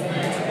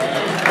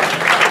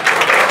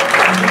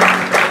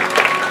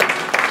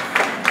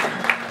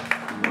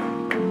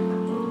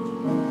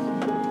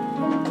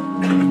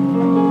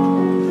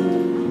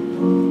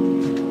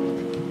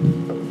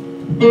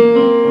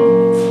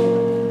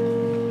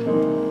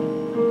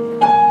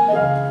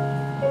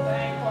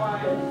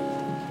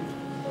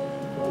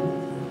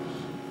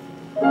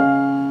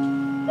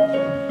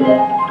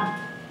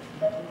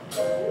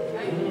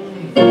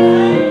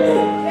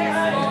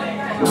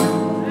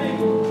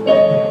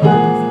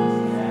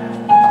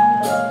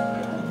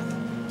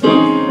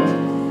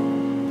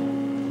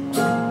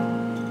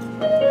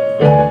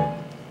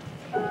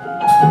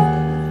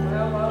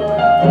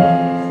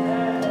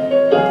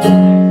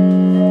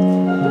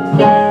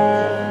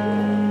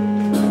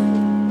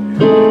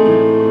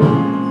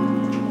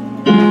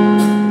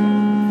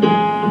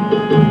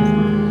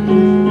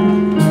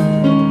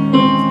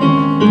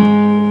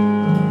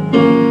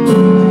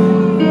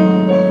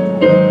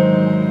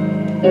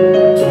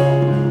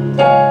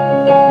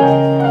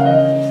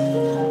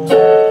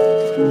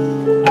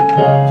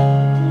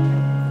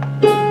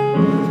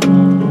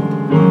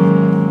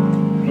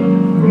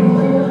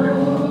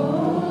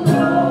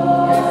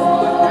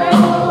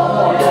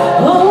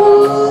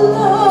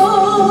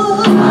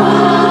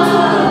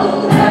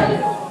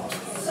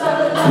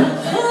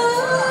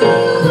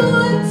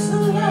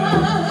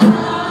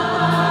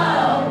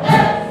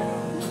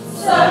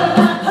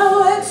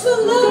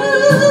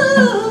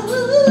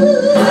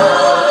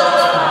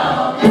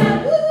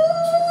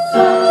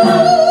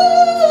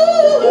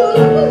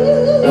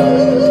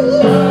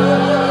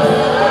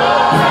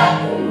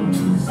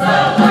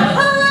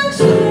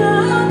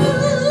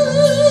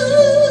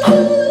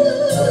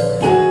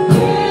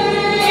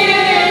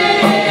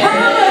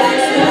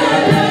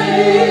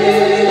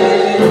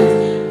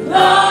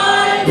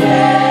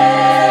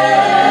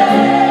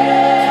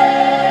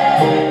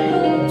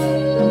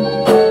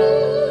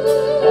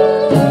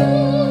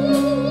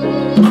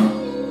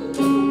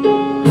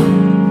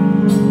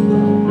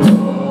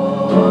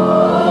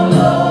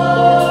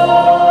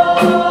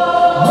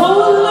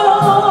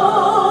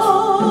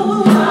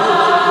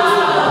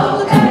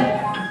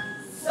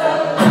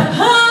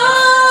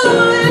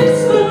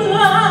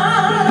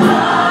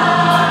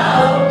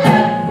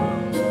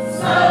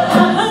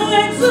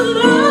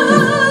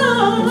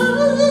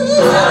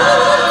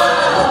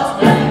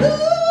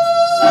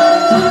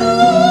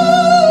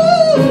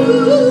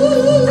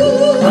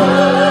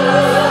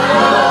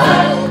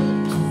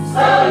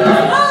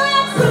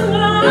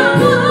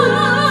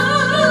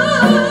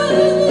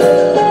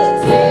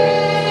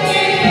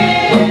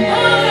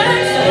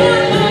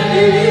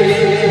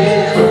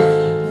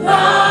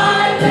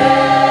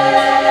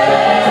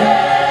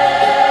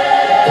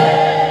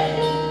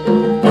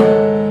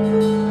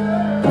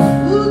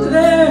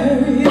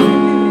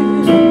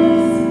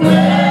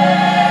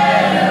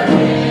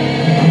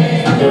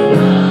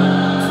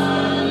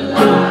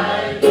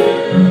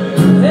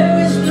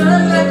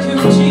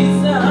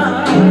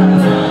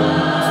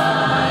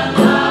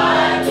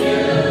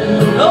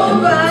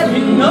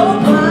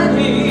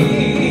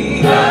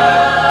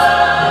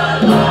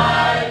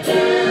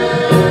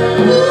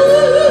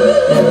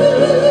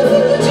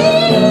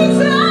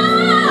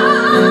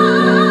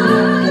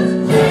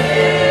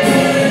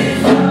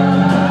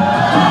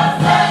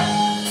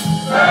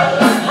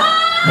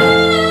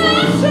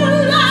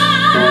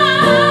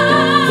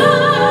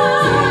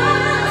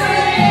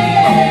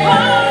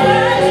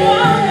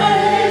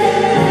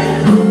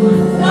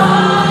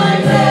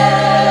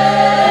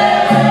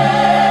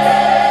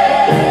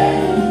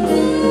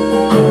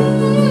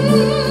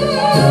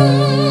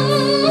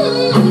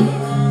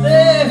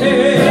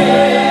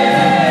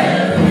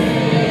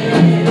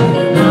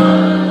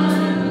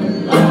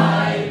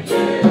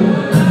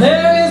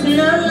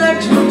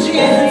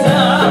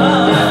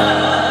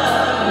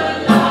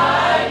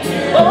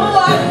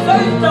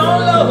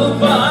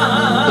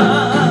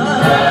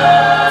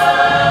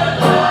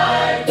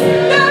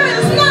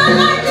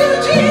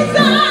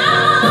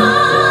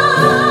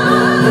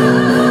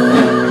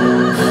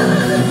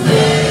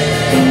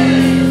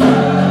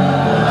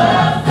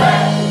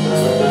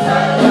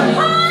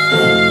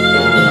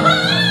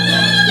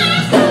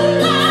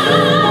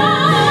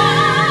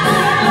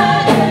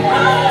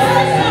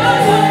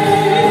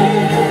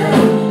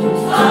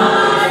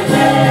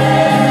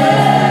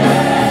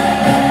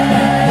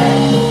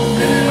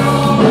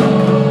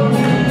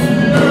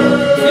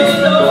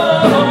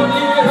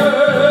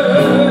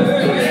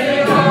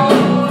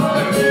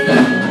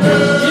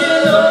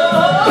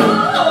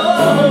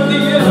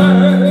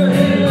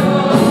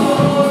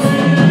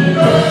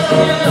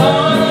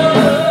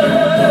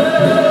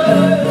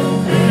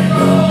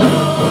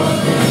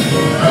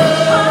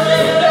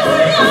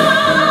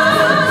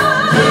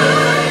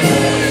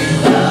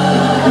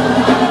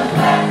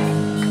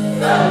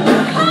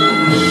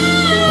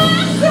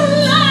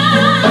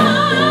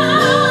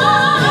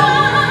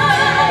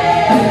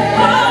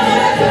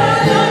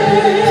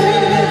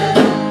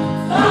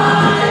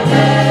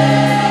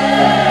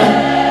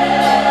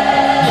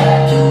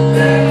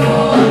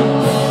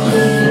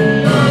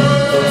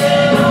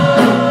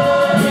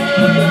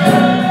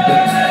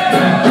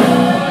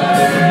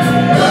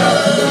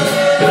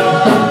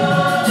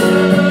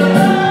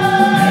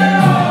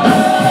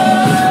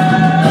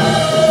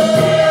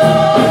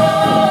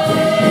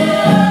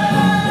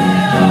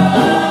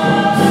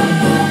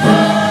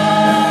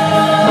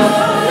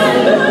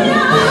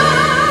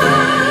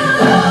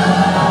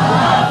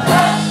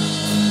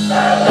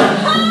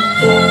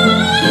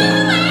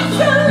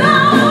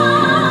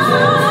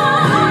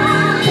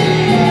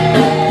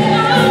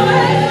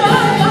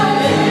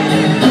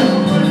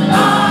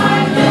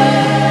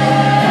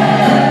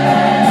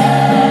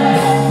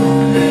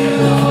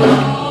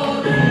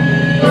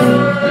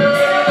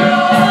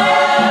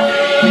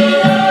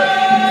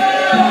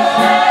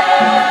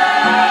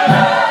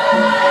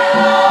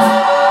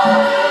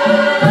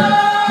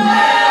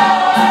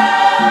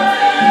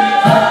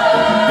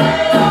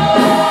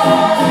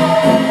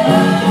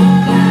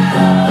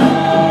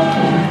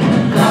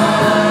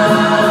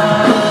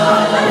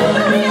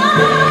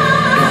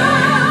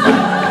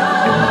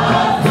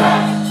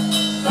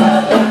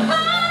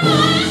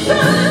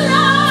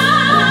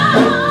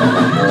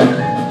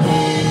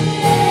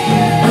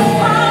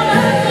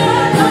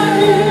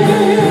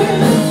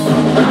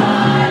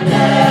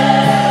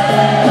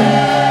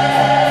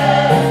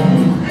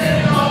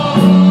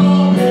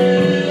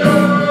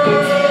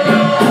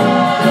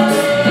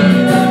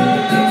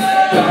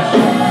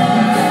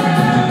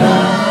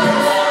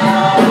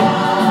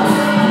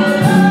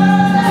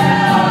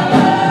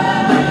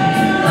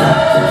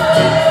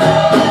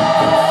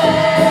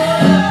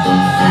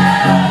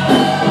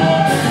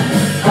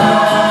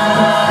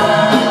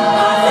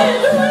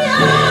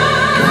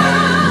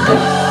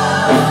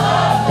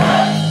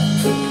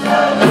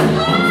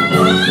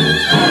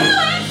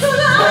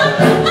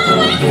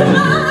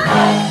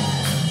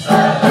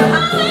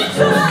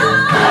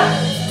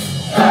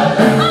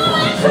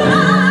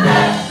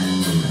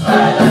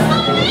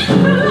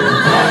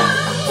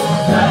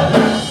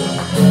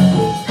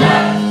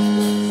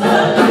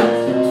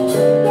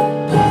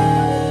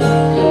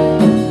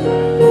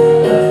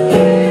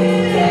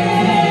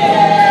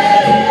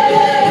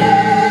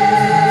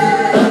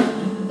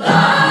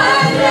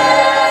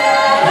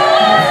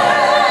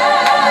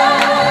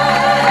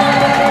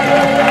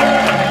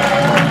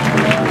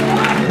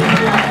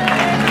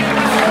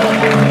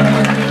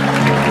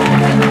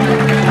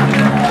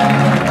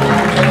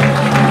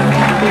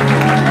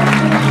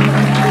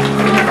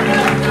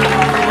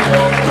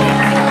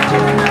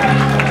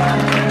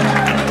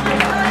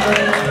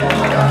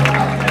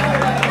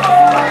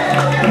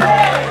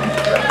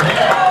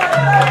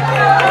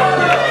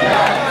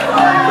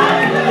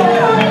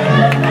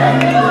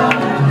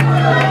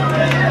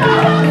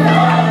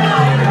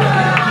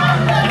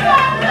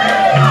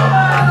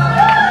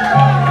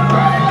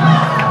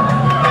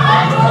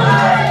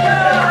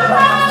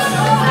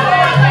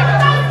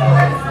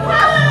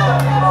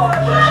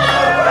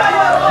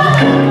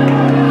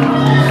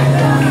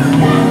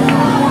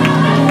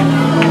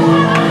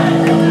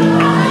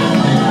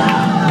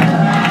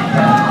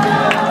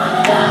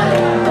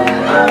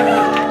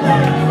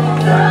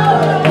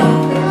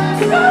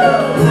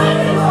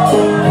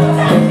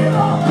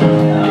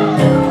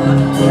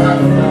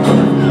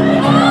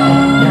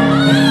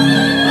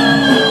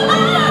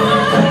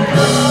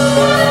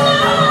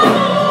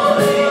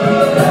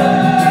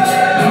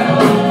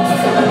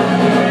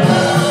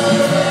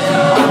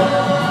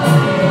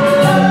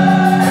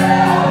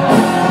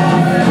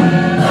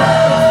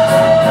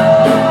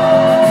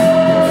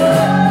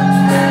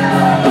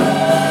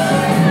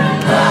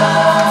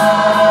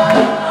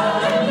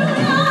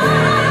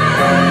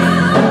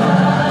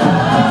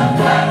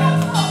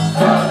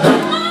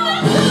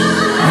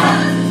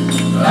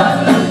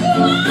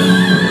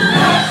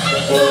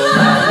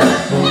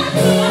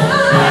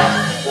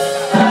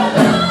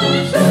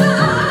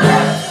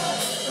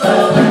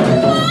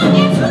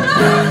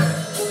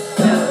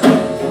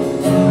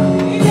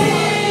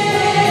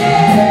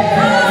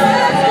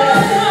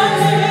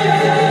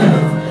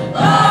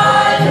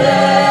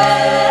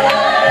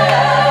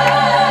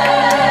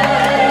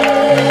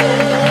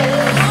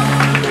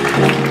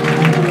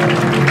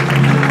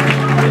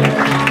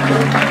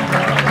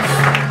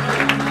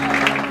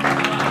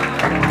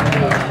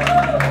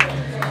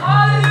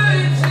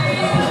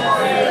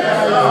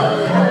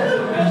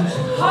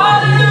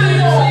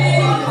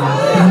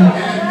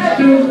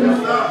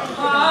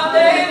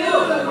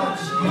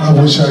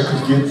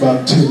 get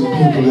about 10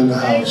 people in the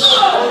house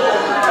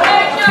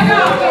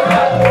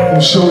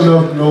who sure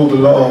enough know the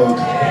Lord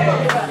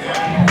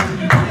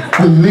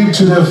will leap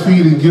to their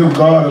feet and give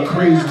God a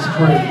crazy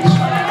praise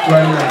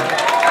right now.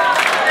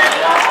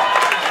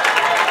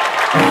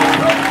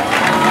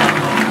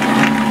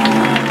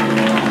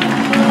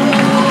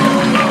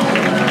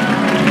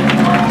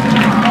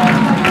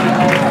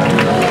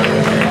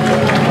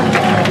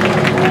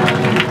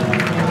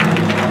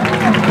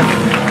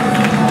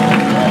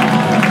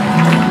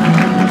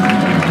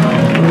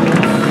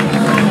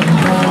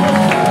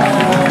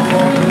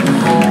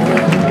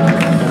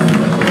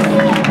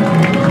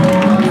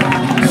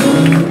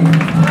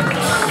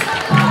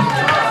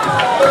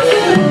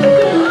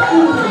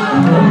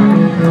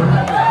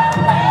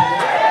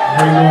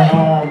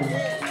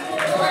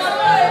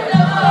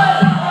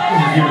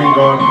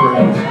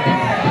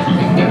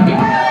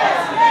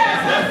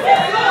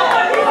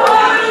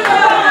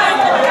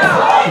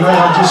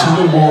 Just a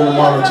little more on the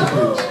monitor,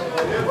 please.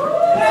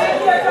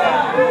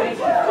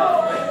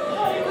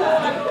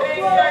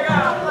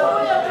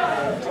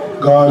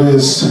 God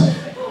is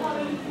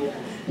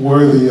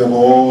worthy of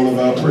all of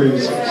our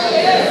praises.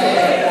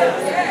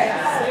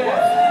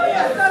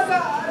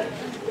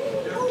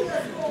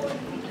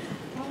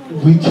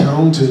 We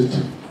counted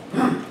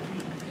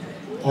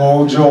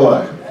all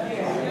joy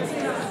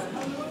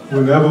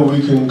whenever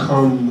we can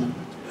come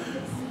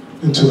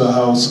into the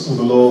house of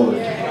the Lord.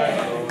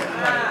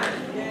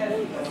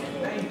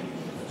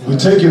 We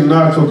take it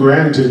not for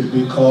granted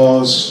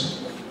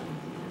because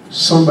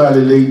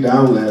somebody laid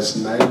down last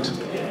night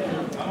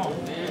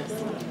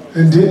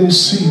and didn't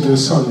see the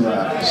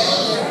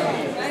sunrise.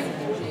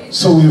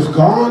 So if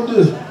God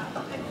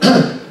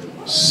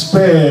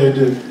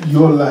spared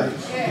your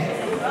life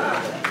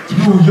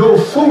through your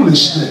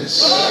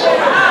foolishness,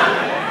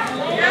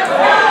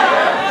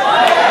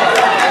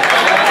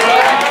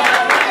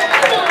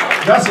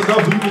 that's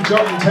enough for you to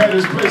jump and tear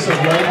this place up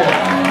right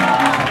there.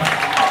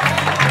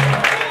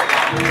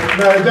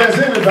 Now, if there's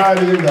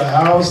anybody in the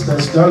house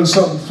that's done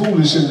something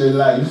foolish in their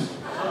life,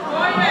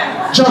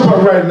 jump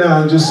up right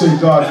now and just say,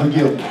 God,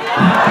 forgive me.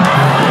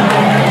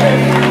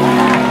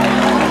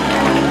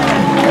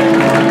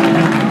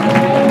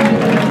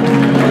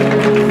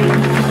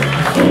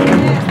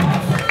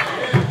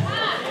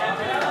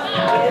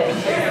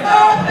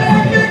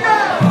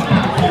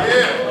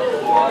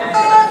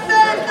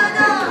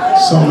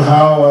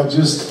 Somehow, I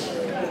just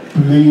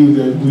believe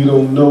that we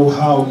don't know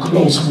how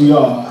close we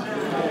are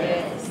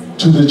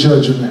to the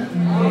judgment.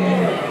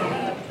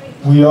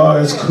 We are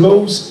as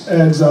close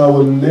as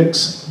our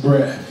next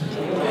breath.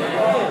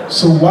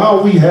 So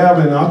while we have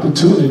an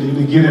opportunity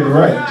to get it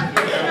right,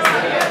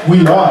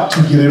 we ought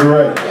to get it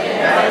right.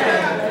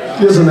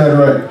 Isn't that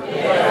right?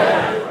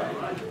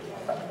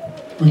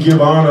 We give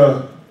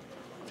honor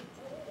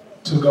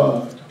to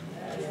God,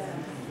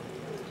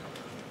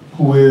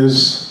 who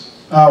is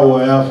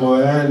our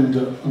Alpha and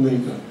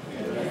Omega.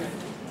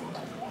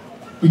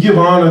 We give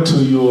honor to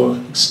your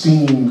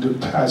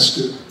esteemed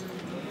pastor,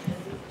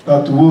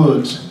 Dr.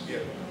 Woods.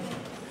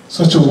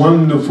 Such a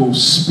wonderful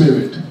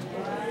spirit,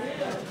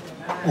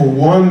 a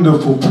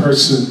wonderful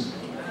person,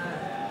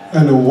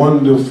 and a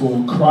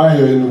wonderful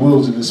crier in the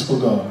wilderness for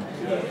God.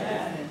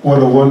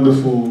 What a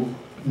wonderful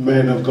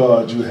man of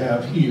God you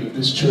have here at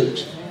this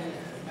church,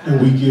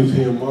 and we give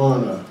him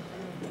honor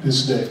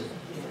this day.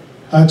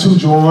 I too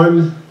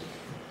join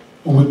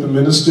with the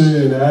minister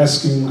in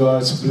asking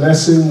God's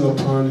blessing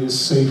upon his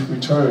safe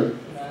return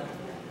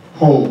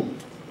home.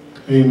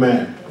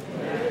 Amen.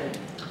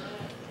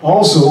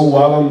 Also,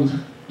 while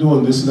I'm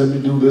doing this, let me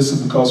do this,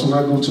 because when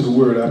I go to the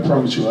Word, I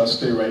promise you I'll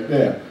stay right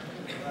there.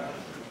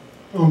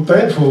 I'm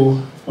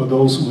thankful for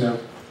those who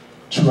have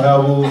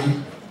traveled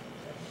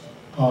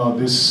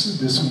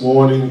this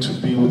morning to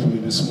be with me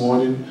this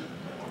morning.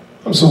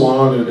 I'm so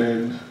honored,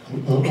 and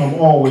I'm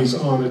always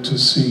honored to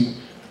see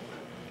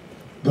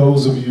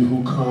those of you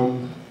who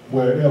come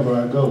wherever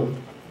I go.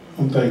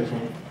 I'm thankful.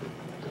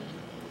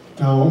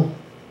 Now,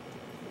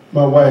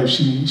 my wife,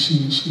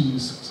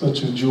 she's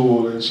such a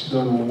jewel, and she's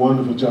done a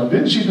wonderful job.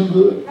 Didn't she do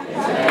good?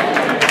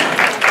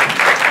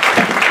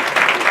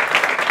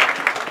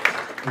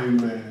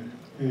 Amen.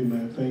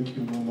 Amen. Thank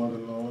you, my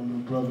mother-in-law and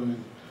my brother,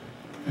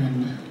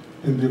 and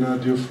then our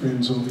dear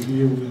friends over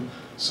here. We're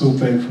so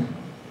thankful.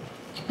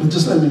 But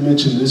just let me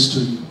mention this to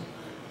you.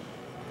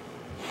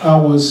 I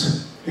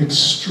was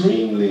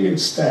extremely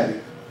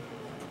ecstatic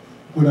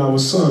when our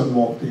son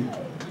walked in.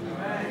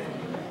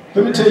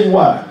 Let me tell you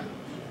why.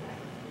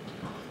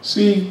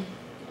 See,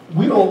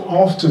 we don't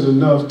often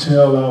enough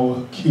tell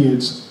our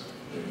kids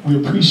we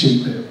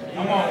appreciate them.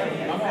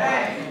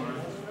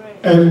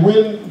 And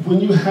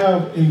when you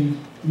have a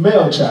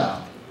male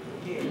child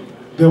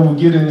that will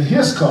get in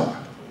his car,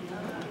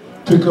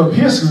 pick up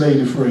his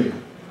lady friend,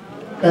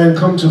 and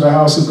come to the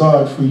house of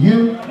God for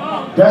you,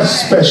 that's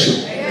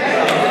special.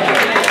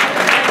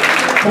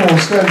 Come on,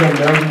 stand up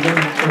now.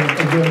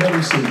 Let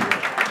me see you.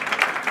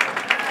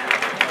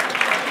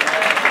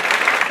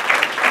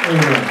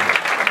 Amen.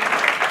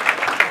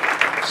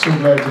 So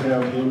glad to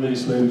have him and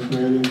his lady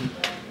friend.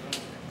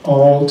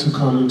 all to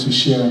come and to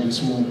share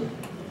this moment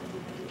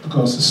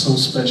because it's so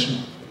special.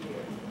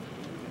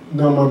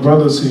 Now my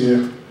brother's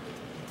here.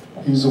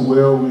 He's a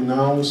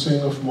well-renowned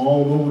singer from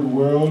all over the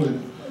world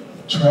and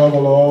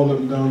travel all up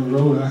and down the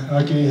road.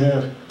 I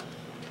can't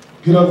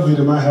get up with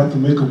him. I have to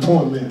make an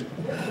appointment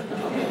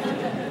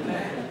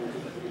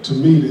to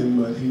meet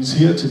him, but he's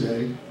here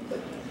today.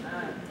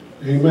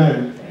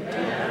 Amen.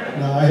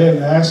 Now I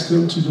hadn't asked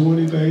him to do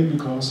anything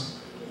because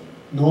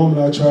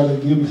normally I try to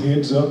give him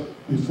heads up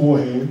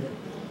beforehand.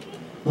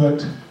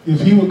 But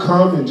if he would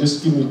come and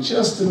just give me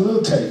just a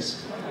little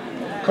taste.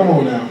 Come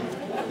on now.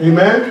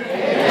 Amen?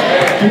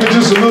 Give me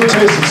just a little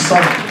taste of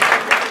something.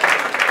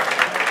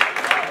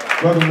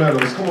 Brother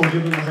Meadows, come on,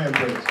 give him a hand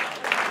praise.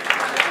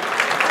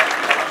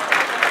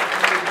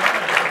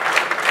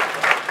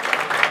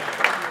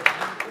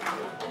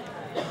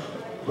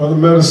 Brother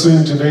Meadows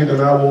sing today,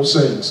 then I won't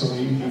sing, so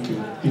he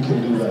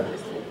can do that.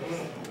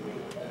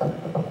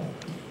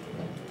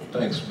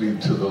 Thanks be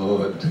to the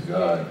Lord, to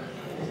God.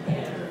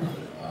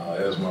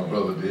 As my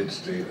brother did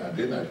state, I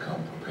did not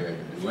come prepared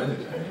to do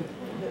anything.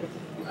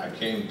 I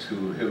came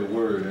to hear the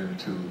word and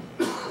to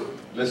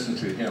listen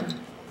to him.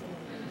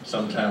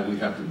 Sometimes we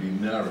have to be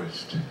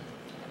nourished and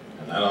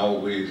not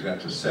always have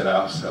to set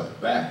ourselves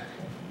back,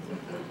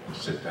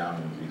 sit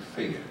down and be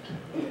fed.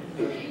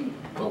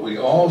 But we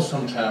all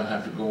sometimes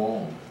have to go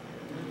on,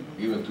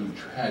 even through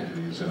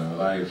tragedies in our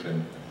life,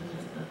 and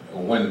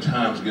when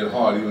times get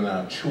hard, even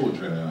our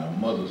children and our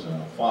mothers and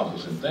our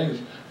fathers and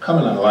things come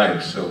in our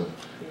life. So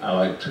I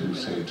like to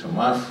say to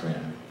my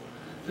friend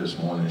this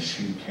morning,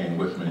 she came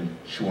with me,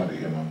 she wanted to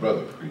hear my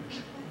brother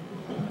preach.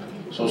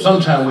 So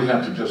sometimes we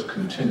have to just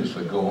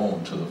continuously go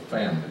on to the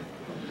family,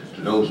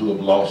 to those who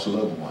have lost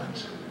loved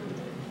ones.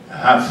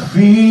 I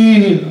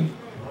feel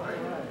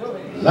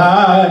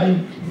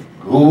like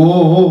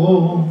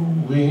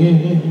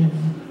going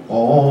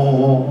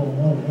on.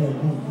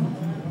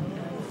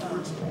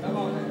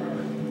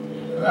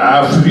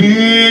 I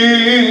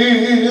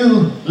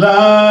feel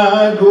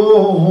like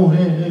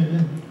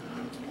going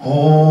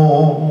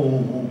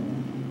home.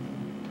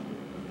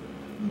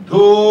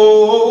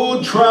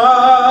 Though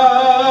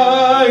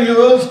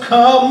trials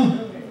come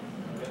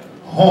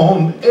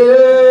on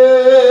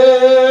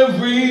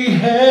every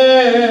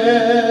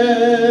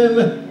hand,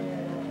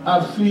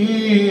 I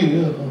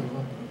feel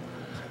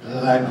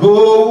like going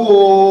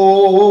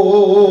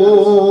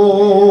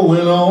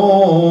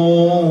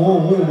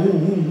on.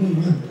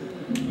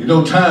 You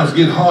know, times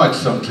get hard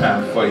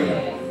sometimes for you.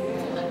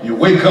 You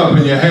wake up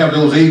and you have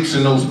those aches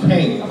and those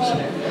pains.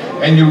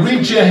 And you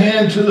reach your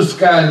hand to the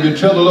sky and you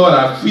tell the Lord,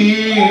 I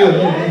feel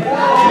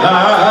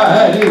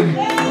like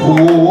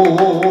going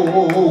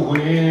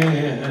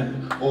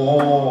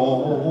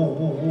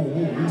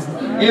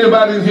on.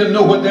 Anybody in here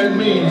know what that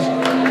means?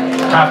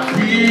 I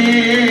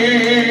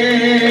feel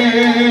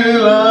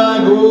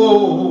like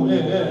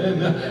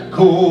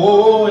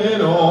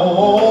going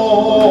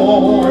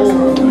on.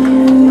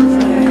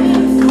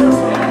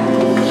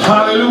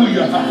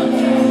 Hallelujah.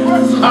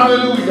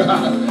 Hallelujah.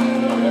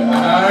 I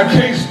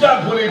can't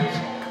stop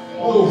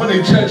when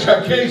they touch.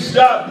 I can't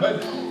stop,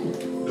 but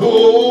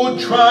though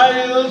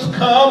trials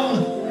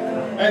come,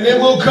 and they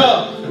will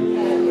come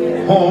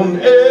on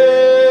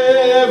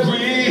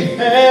every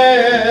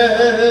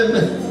hand,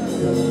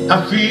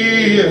 I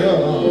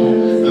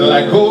feel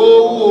like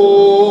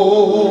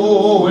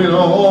going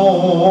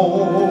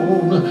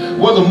on.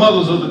 Where the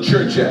mothers of the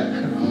church at?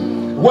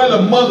 Where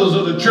the mothers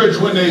of the church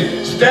when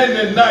they stand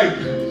at night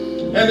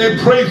and they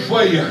pray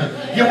for you?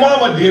 Your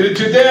mama did it,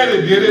 your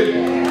daddy did it.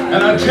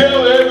 And I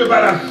tell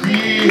everybody, I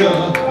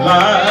feel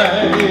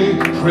like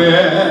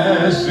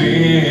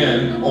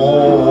pressing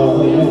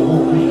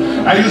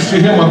on. I used to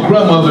hear my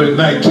grandmother at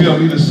night tell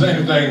me the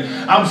same thing.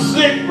 I'm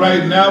sick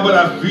right now, but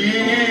I feel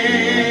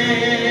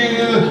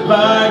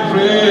like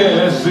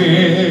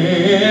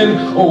pressing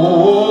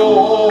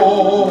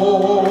on.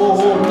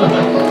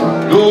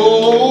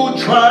 Though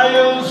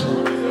trials,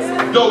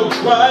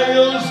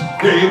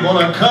 they're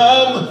gonna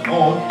come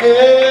on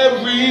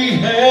every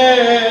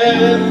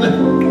hand.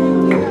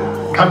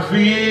 I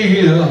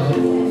feel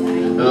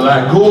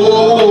like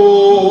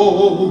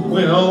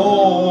going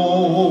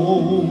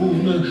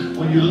on.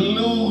 When you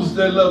lose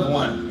that loved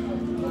one,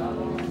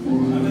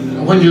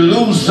 when you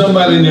lose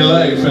somebody in your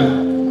life,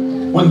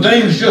 and when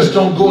things just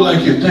don't go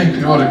like you think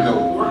they ought to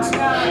go.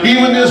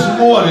 Even this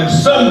morning,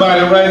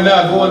 somebody right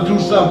now going through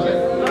something.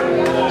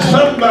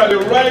 Somebody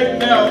right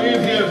now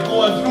in here is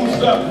going through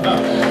something.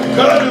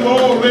 God has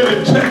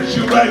already touched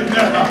you right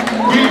now.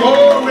 He's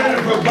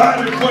already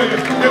provided for you.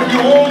 If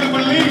you only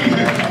believe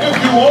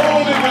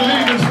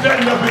and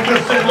stand up and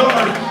just say,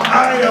 Lord,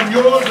 I am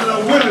yours and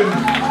I'm willing to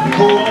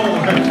go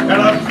on. And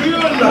I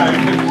feel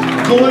like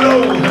going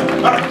on.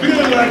 I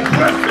feel like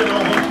pressing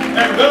on.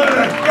 And God, I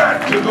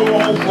got to go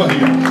on for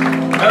you.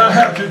 And I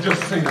have to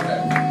just say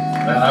that.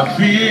 And I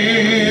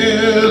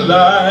feel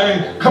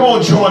like, come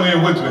on, join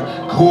in with me,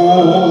 going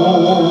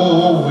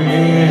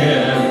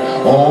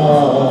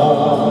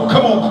on.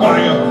 Come on,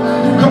 choir.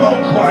 Come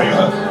on,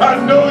 choir. I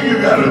know you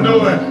got to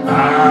know it.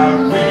 I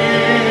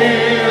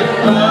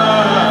feel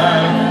like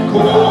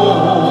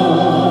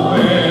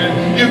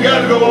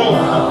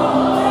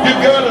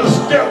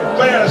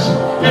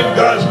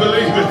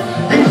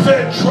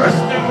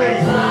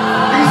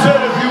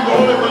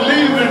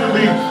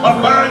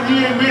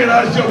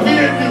I shall be in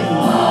you.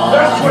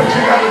 That's what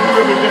you got to do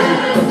every day.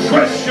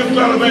 Trust your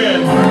fellow man.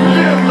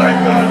 Live like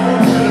God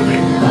wants you to be.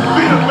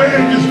 Be the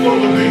man you're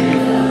supposed to be.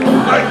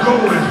 Like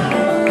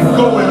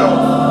going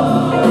on.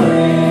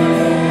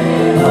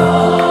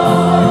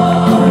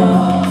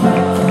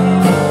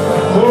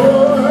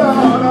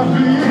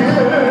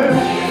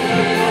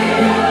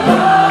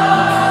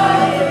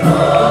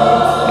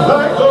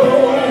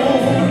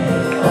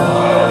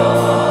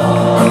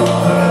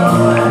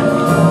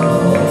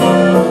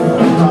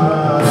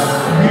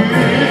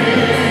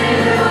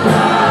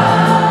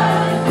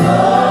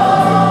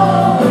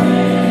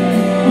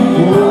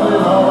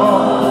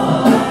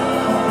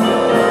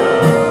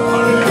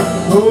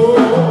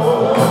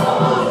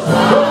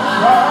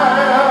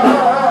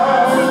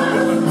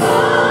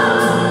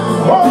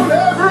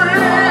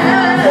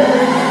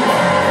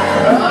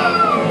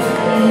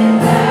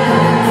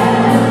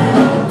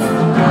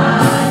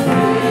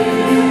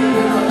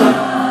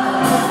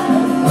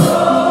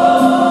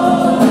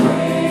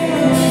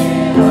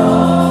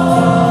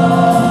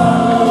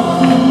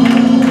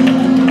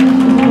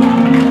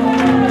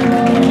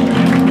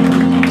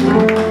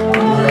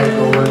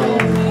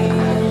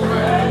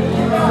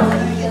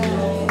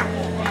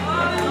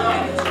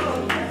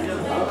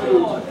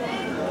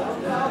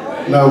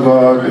 Now,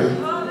 God,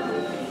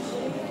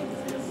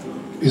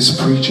 it's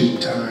preaching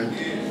time.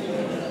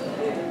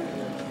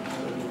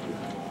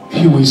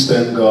 Here we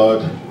stand,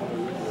 God,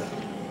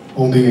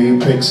 on the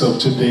apex of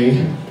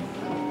today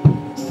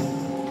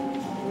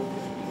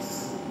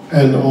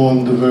and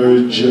on the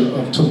verge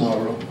of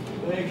tomorrow.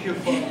 Thank you,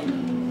 Father.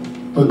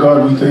 But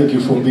God, we thank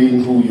you for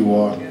being who you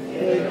are.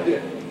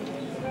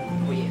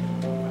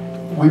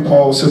 We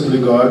pause simply,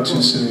 God,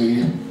 to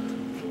say,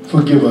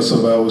 forgive us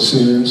of our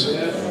sins.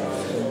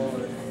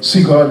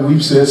 See, God,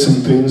 we've said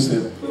some things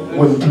that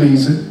wouldn't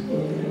please it.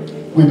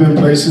 We've been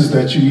places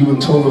that you even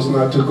told us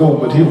not to go,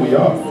 but here we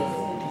are,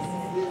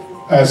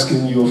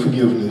 asking your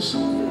forgiveness.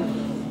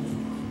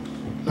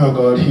 Now,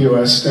 God, here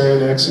I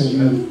stand asking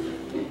you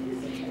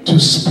to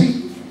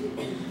speak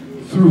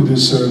through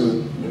this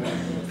sermon.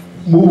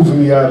 Move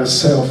me out of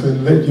self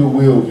and let your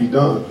will be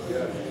done.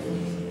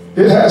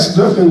 It has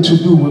nothing to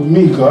do with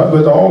me, God,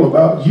 but all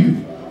about you.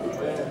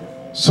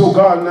 So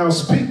God, now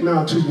speak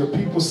now to your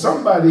people.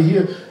 Somebody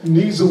here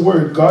needs a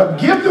word. God,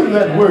 give them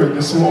that word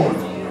this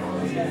morning.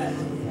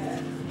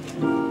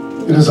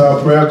 It is our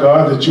prayer,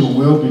 God, that your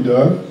will be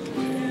done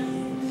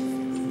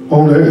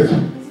on earth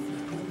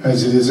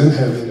as it is in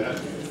heaven.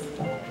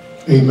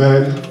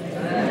 Amen.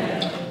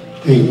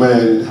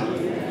 Amen.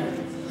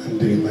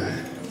 And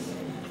amen.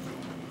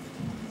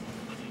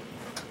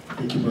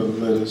 Thank you, Brother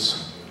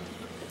Meadows.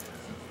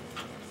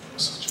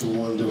 Such a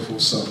wonderful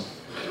song.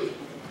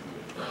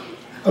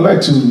 I'd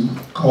like to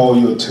call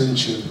your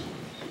attention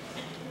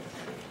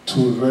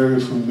to a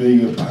very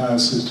familiar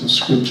passage of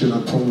scripture, and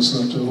I promise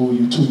not to hold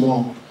you too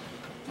long.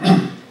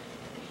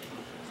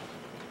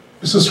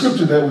 It's a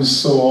scripture that was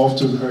so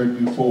often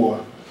heard before,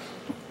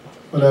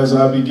 but as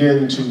I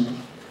began to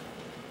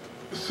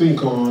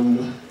think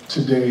on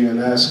today and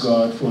ask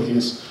God for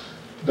his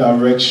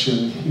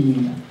direction,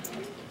 he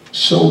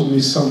showed me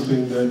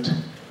something that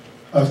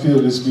I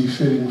feel is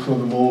befitting for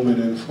the moment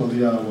and for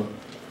the hour.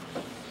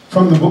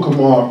 From the book of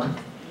Mark,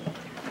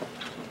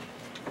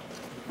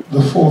 the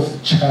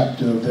 4th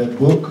chapter of that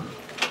book.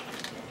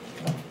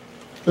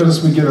 Let us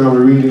begin our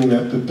reading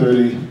at the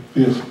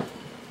 35th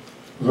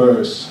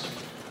verse.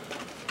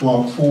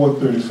 Mark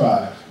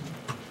 4:35.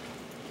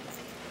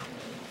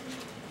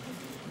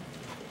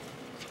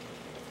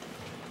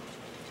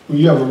 When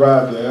you have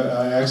arrived there,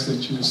 I ask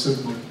that you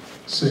simply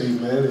say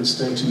amen and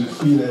stand to your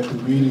feet at the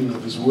reading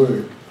of his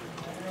word.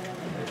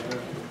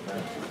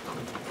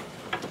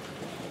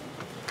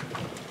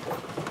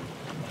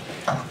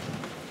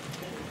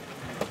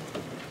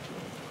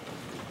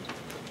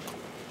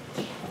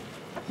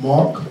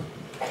 Mark,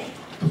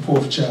 the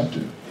 4th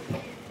chapter,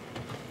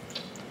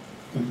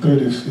 the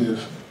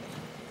 35th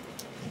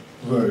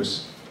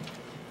verse.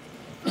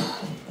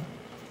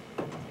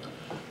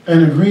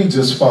 And it reads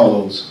as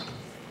follows.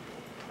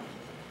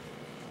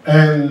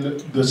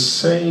 And the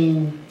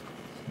same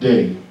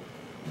day,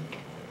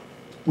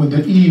 when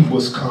the eve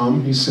was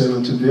come, he said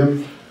unto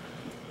them,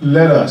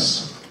 let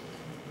us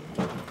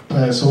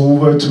pass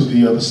over to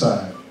the other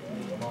side.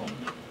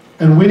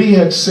 And when he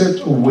had sent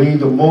away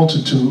the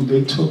multitude,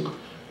 they took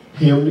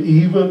him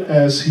even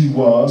as he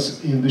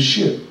was in the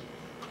ship.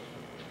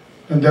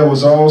 And there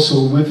was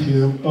also with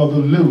him other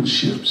little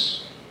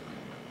ships.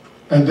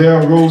 And there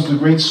arose a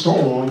great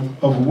storm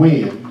of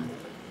wind,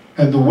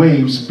 and the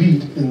waves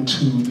beat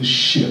into the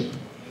ship,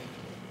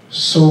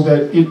 so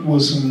that it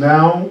was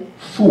now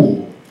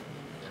full.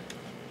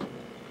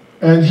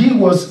 And he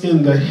was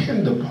in the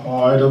hinder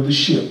part of the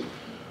ship,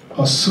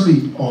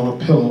 asleep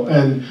on a pillow.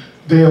 And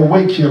they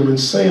awake him and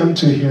say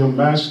unto him,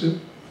 Master,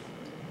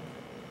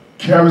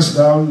 carest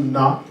thou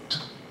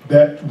not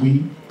that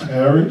we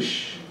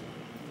perish?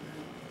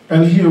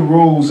 And he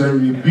arose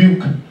and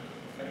rebuked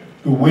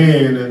the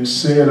wind and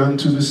said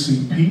unto the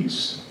sea,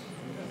 Peace,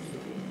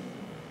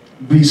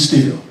 be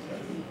still.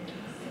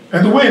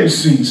 And the wind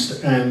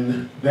ceased,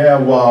 and there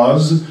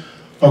was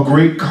a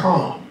great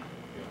calm.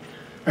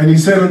 And he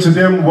said unto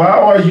them, why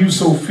are you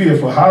so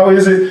fearful? How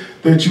is it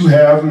that you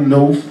have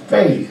no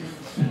faith,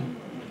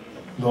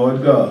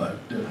 Lord God?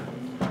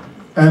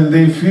 And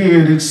they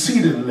feared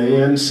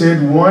exceedingly, and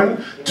said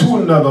one to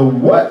another,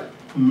 what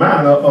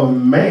manner of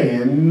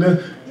man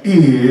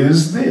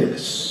is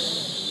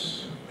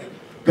this,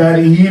 that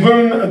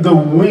even the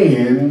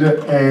wind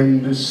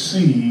and the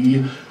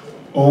sea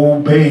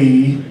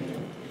obey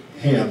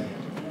him?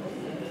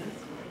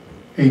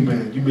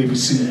 Amen. You may be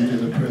seated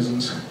in the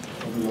presence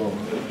of the Lord.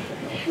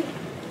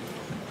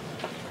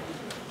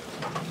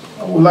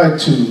 I would like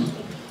to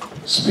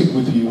speak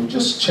with you,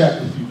 just chat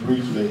with you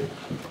briefly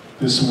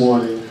this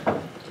morning.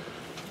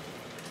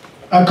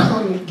 I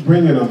come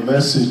bringing a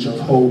message of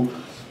hope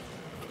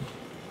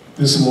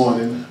this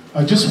morning.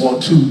 I just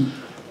want to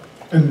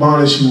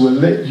admonish you and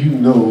let you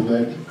know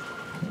that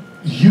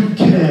you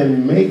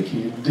can make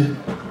it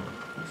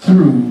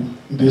through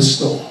this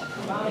storm.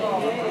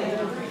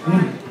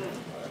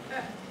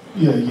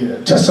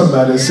 Yeah. Tell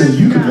somebody and say,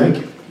 you can make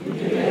it.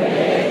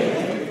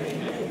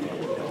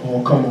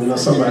 Oh, come on, now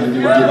somebody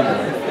didn't get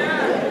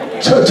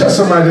that. Tell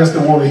somebody else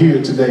that want to hear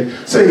it today.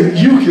 Say,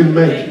 you can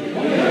make it.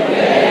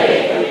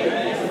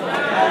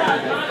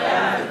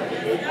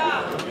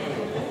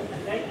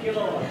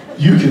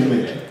 You can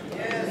make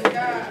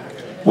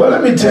it. Well,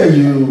 let me tell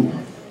you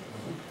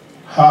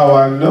how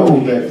I know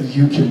that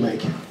you can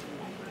make it.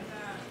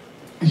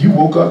 You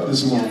woke up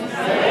this morning.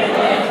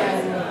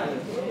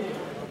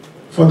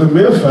 For the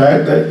mere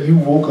fact that you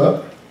woke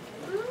up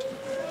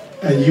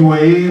and you were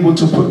able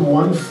to put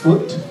one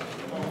foot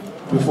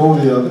before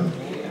the other.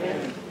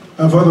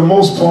 And for the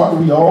most part,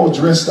 we all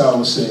dressed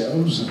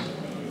ourselves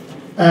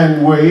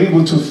and were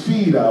able to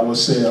feed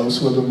ourselves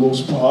for the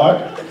most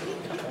part.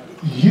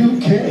 You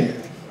can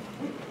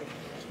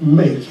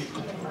make it.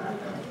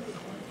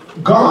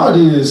 God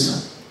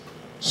is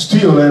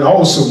still an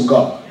awesome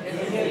God.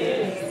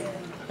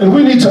 And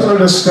we need to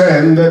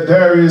understand that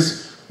there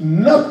is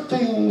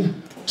nothing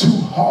too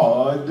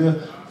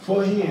hard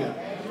for him.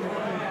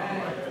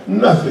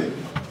 Nothing.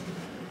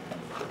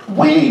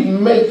 We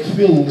make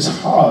things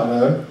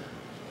harder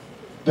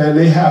than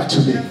they have to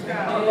be.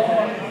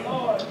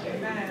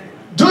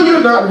 Do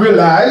you not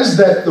realize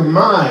that the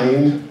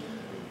mind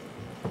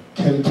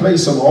can play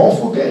some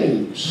awful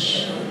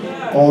games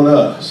on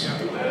us?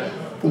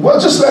 Well,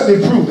 just let me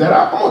prove that.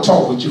 I'm going to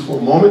talk with you for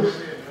a moment.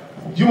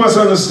 You must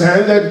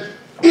understand that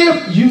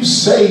if you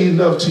say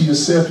enough to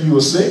yourself, you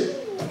are sick.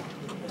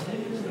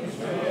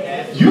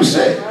 You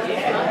sick.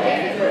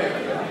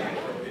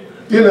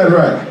 Isn't that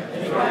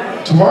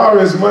right?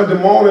 Tomorrow is Monday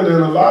morning,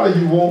 and a lot of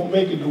you won't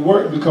make it to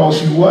work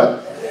because you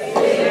what?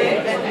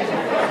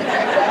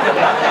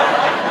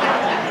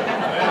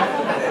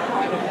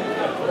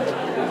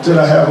 Did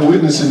I have a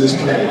witness in this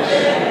place?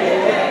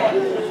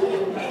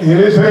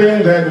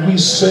 Anything that we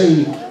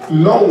say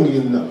long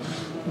enough,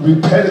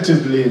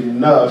 repetitively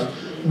enough,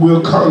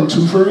 will come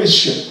to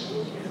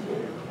fruition.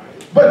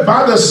 But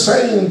by the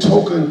same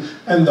token,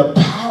 and the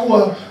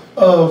power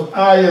of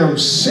I am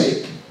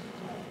sick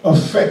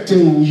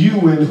affecting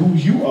you and who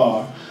you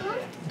are,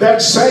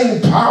 that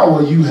same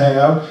power you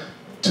have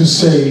to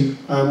say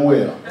I'm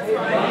well.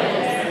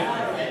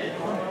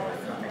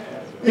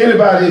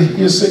 Anybody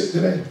here sick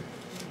today?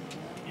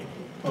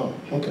 Oh,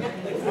 okay.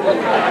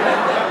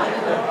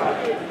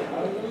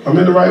 I'm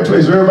in the right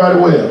place. Everybody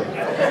well?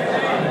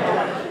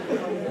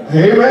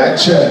 Amen,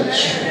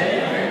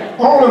 church.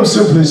 All I'm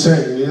simply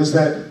saying is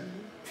that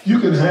you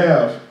can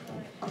have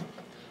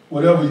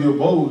whatever you're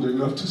bold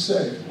enough to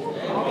say.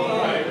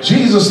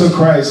 Jesus the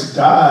Christ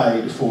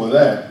died for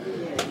that,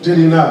 did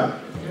he not?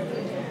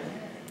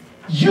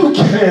 You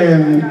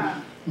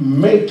can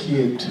make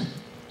it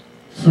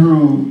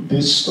through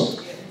this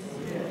storm.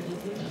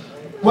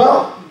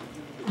 Well,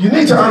 you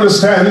need to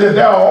understand that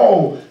there are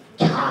all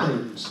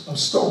kinds of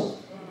storms.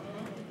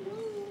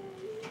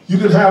 You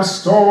can have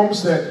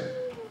storms that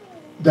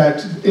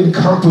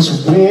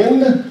encompass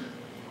wind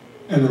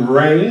and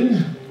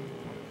rain,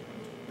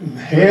 and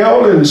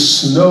hail and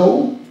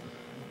snow,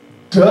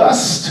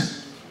 dust,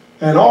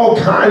 and all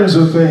kinds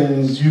of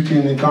things you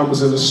can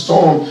encompass in a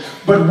storm.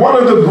 But one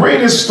of the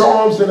greatest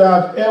storms that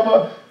I've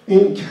ever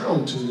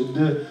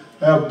encountered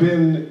have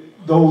been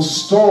those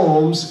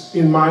storms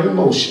in my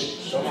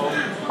emotions.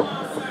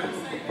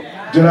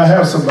 Did I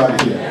have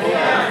somebody here?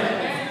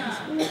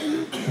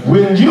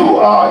 When you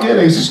are in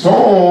a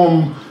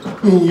storm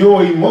in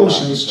your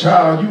emotions,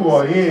 child, you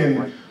are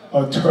in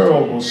a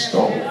terrible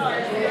storm.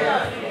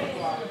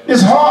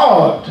 It's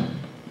hard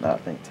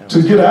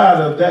to get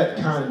out of that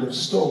kind of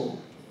storm.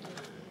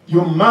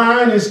 Your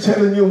mind is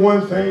telling you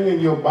one thing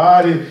and your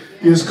body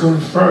is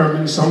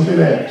confirming something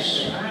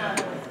else.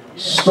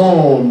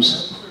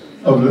 Storms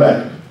of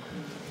life.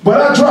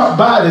 But I dropped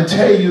by to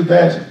tell you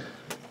that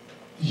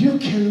you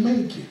can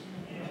make it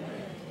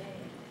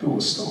through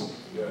a storm.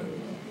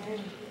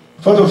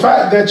 For the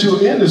fact that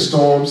you're in the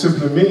storm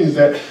simply means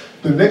that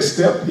the next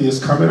step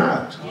is coming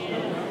out.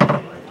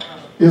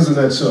 Isn't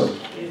that so?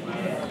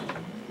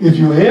 If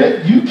you're in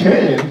it, you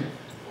can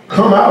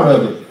come out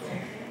of it.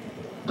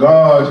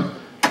 God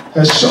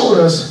has showed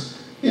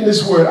us in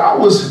His Word. I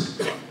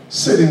was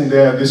sitting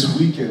there this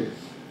weekend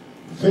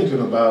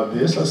thinking about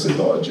this. I said,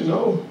 Lord, you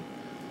know,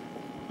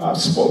 I've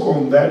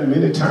spoken on that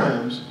many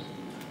times.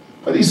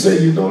 But He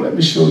said, you know, let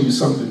me show you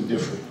something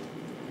different.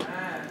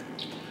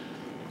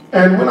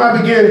 And when I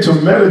began to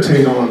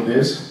meditate on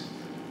this,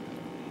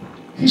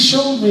 He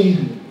showed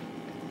me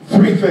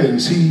three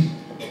things. He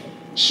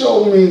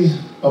showed me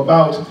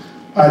about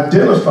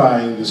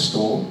identifying the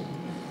storm,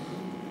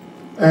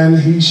 and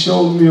He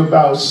showed me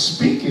about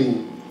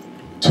speaking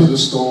to the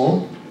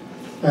storm,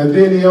 and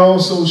then He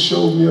also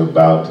showed me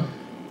about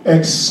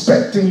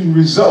expecting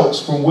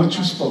results from what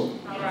you spoke.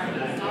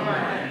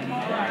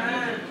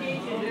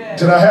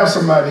 Did I have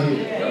somebody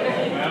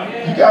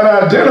here? You got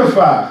to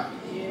identify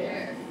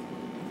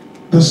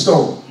the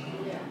storm.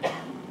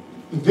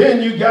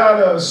 Then you got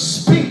to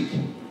speak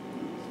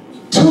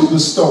to the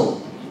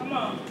storm.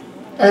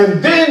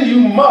 And then you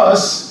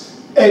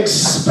must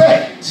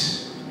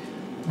expect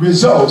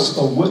results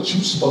of what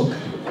you spoke.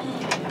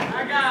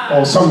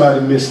 Oh,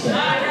 somebody missed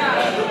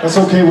that. That's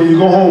okay. When you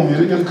go home,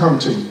 it'll come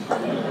to you.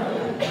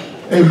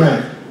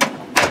 Amen.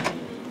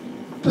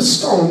 The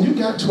storm, you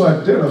got to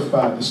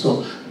identify the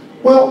storm.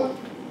 Well,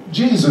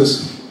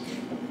 Jesus,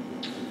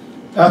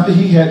 after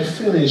He had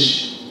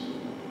finished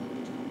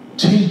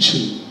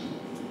teaching,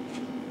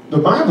 the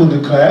Bible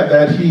declared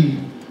that He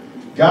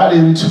got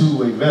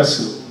into a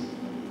vessel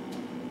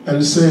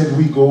and said,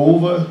 we go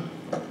over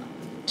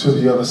to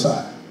the other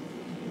side.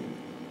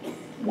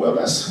 Well,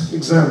 let's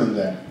examine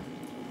that.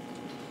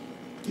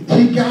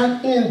 He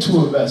got into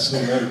a vessel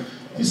and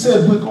He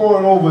said, we're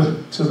going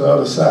over to the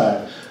other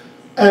side.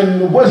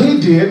 And what He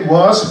did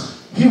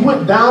was He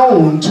went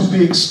down to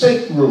the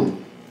estate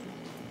room.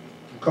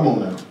 Come on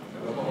now.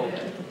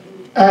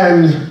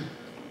 And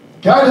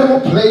got him a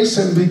place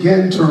and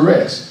began to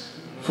rest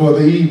for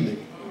the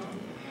evening.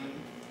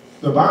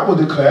 The Bible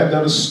declared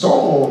that a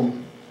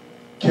storm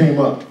came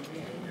up.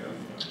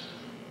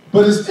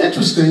 But it's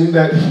interesting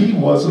that He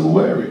wasn't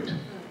worried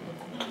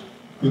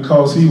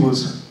because He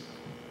was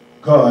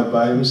God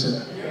by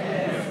Himself.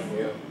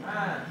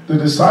 The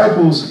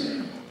disciples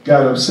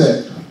got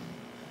upset.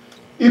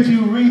 If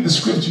you read the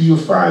scripture, you'll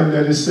find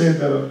that it said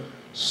that a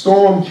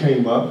storm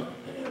came up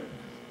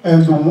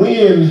and the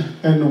wind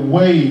and the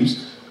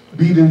waves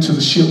beat into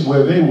the ship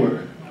where they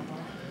were.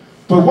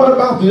 But what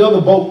about the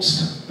other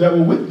boats that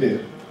were with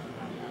them?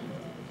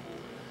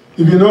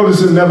 If you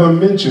notice, it never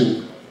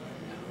mentioned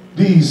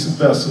these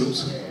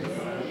vessels.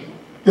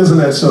 Isn't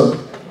that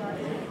so?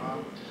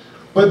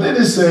 But then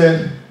it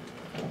said,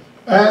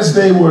 as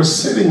they were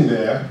sitting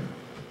there,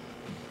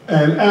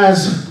 and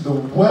as the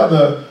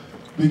weather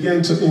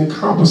began to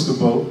encompass the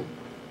boat,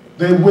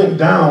 they went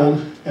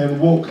down and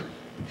woke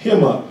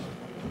Him up.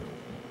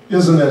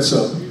 Isn't that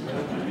so?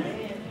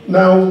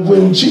 Now,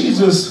 when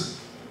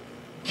Jesus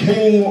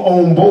came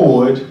on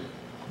board,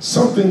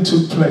 something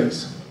took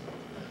place.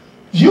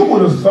 You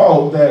would have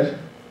thought that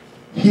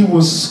He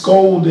was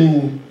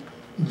scolding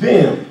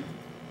them,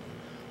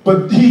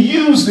 but He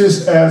used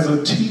this as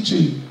a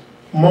teaching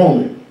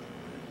moment.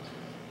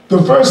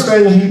 The first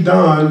thing He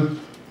done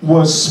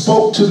was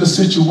spoke to the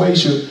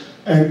situation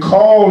and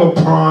called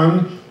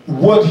upon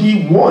what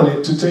He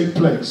wanted to take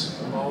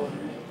place.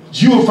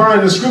 You will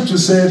find the scripture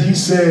said, He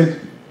said,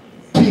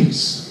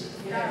 peace.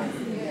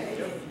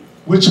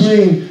 Which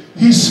means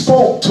He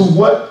spoke to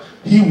what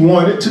He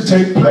wanted to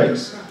take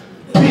place.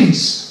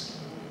 Peace.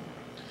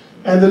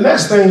 And the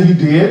next thing He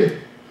did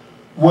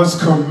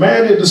was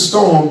commanded the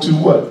storm to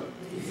what?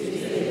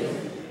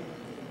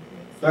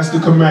 That's the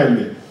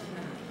commandment.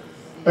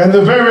 And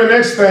the very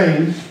next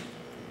thing,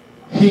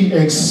 He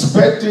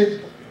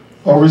expected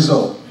a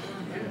result.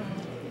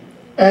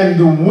 And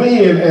the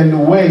wind and the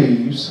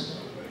waves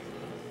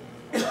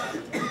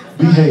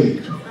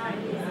behaved.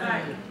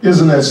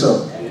 Isn't that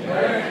so?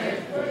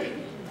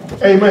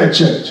 Amen,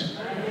 church.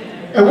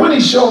 And when He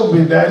showed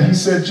me that, He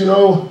said, you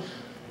know,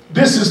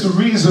 this is the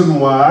reason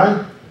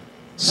why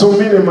so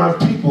many of my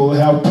people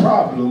have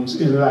problems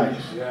in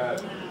life.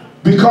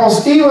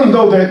 Because even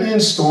though they're in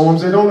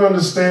storms, they don't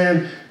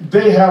understand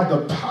they have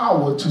the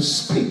power to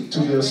speak to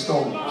their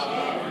storms.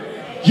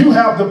 You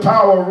have the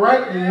power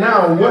right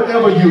now,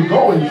 whatever you're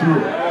going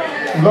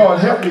through. Lord,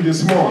 help me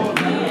this morning.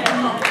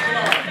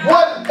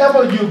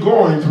 Whatever you're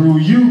going through,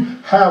 you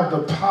have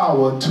the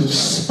power to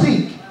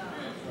speak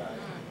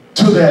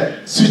to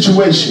that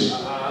situation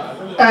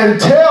and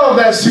tell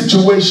that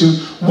situation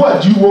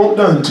what you want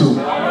done to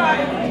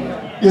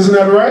it. Isn't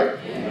that right?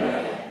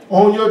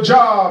 On your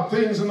job,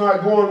 things are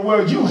not going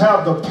well. You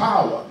have the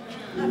power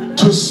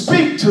to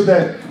speak to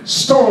that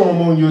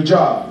storm on your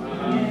job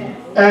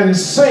and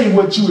say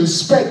what you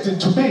expect it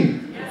to be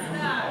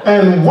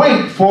and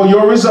wait for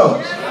your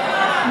results.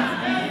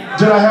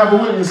 Did I have a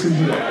witness in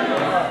here?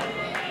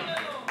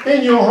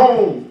 In your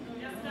home,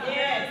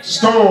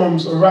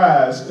 storms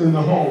arise in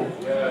the home.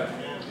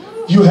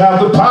 You have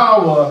the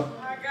power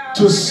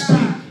to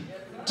speak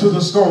to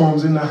the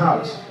storms in the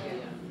house.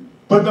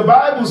 But the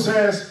Bible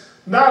says,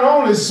 not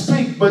only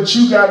speak, but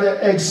you got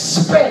to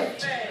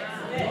expect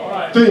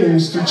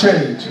things to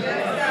change.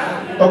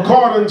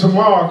 According to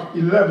Mark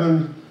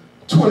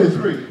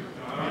 11:23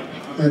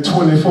 and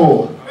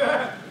 24,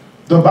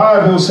 the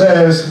Bible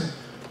says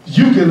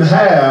you can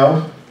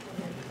have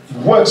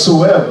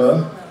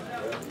whatsoever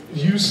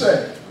you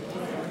say.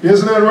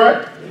 Isn't that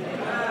right?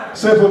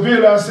 Say, for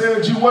verily I say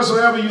unto you,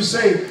 whatsoever you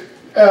say,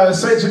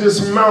 say to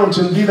this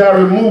mountain, be thou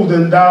removed,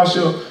 and thou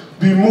shalt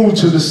be moved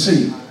to the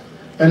sea.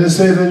 And it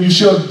says, and you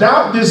shall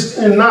doubt this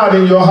not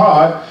in your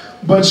heart,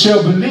 but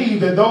shall believe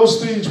that those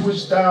things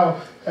which thou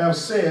have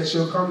said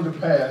shall come to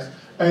pass,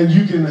 and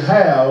you can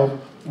have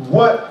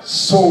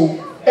whatsoever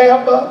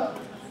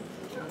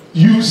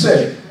you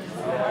say.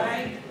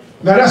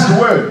 Now that's the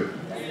word.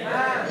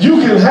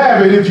 You can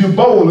have it if you're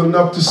bold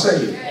enough to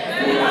say it.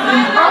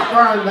 I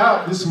find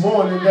out this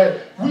morning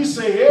that we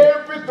say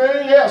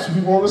everything else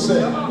we want to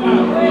say.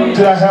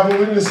 Did I have a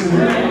witness in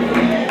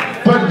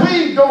here? But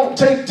we don't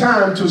take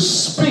time to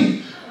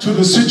speak to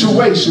the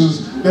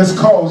situations that's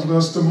causing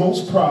us the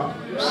most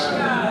problems.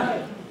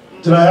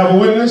 Did I have a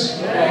witness?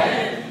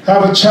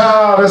 Have a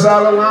child that's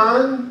out of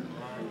line?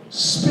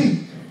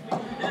 Speak.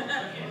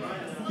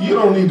 You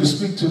don't need to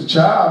speak to the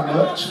child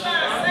much,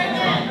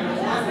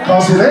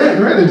 because it ain't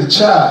really the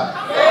child.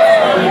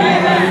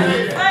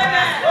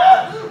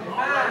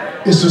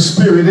 It's the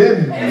spirit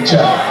in the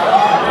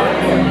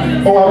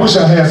child. Oh, I wish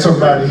I had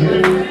somebody here.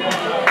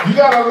 You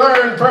got to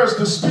learn first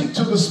to speak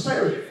to the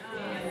spirit.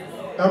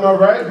 Am I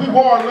right? We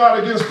war not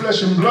against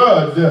flesh and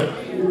blood.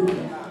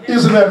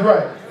 Isn't that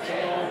right?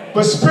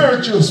 But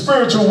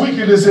spiritual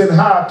wickedness in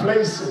high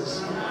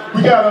places.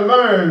 We got to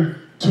learn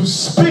to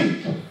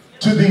speak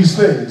to these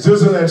things.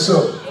 Isn't that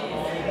so?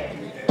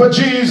 But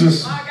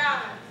Jesus, I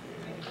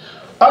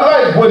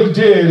like what he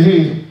did.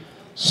 He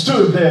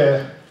stood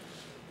there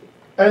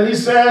and he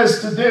says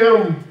to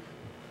them,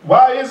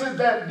 why is it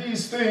that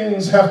these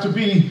things have to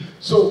be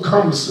so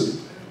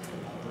cumbersome?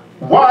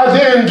 Why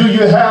then do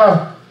you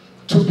have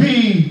to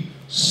be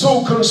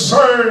so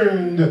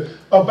concerned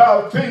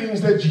about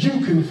things that you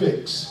can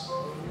fix?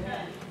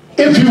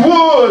 If you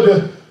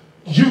would,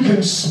 you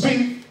can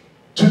speak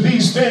to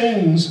these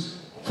things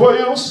for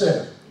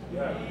yourself.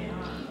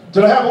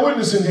 Did I have a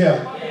witness in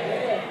here?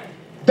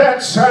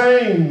 That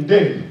same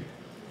day,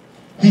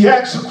 he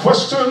asked a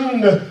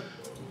question,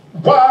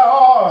 why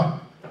are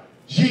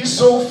ye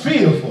so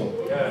fearful?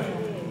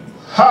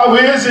 How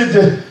is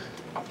it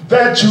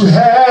that you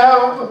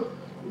have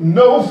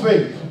no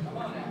faith?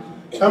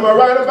 Am I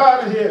right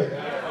about it here?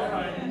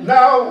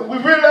 Now, we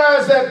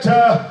realize that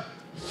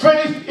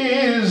faith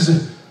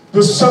is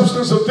the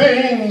substance of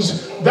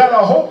things that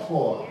are hoped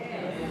for,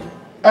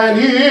 and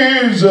he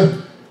is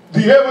the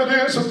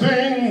evidence of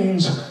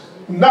things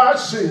not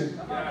seen.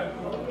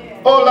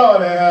 Oh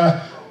Lord,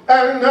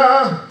 and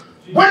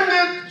when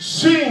it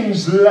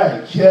seems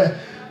like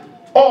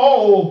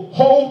all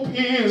hope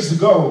is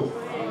gone,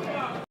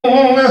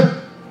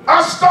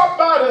 I stopped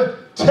by to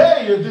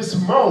tell you this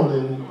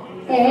morning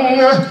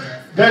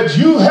that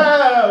you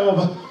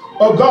have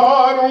a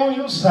God on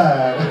your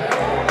side.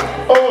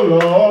 Oh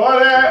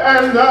Lord,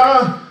 and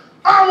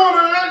I want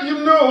to let you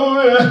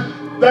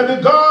know that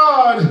the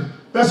God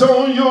that's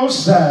on your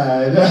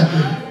side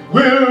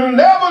will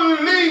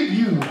never leave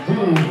you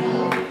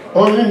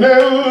or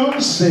never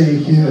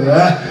forsake you.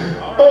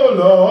 Oh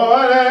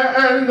Lord,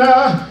 and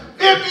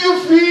if you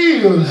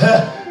feel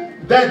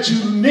that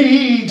you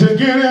need to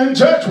get in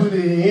touch with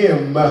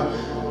him,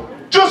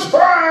 just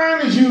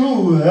find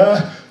you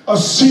a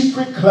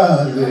secret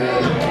closet.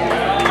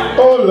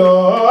 Oh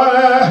Lord,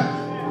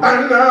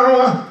 and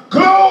now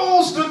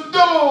close the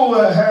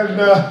door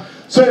and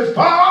say,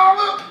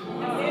 Father,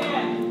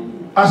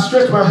 I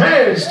stretch my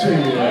hands to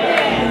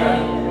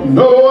you.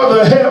 No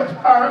other help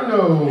I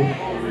know.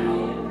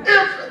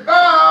 If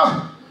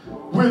thou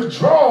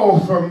withdraw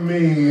from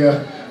me,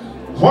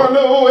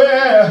 wonder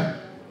where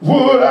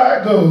would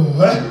I go?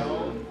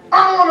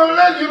 I want to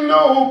let you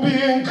know,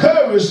 be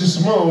encouraged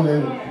this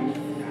morning.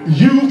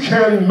 You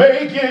can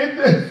make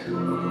it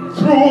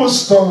through a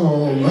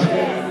storm.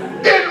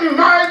 It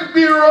might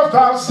be rough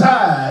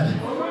outside.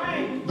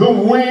 The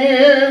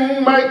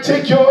wind might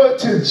take your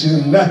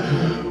attention,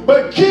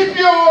 but keep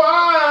your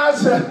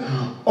eyes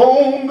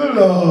on the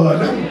Lord.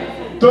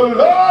 The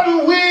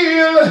Lord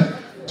will,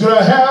 do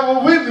I have a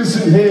witness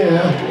in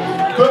here?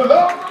 The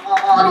Lord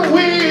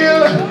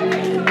will,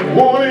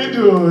 won't he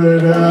do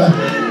it?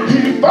 He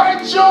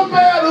fights your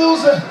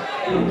battles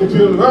if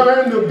you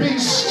learn to be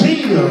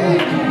still.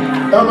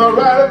 Am I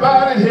right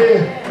about it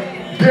here?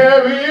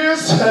 There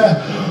is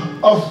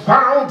a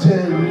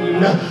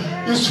fountain,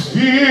 it's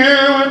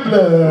filled with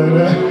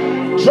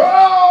blood,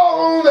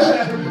 drawn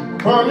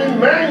from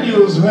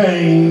Emmanuel's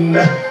vein.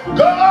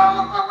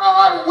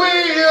 God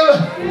will,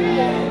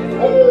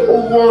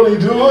 oh, won't he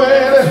do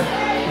it?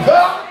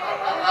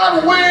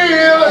 God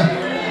will,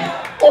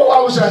 oh, I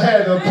wish I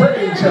had a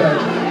praying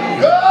church.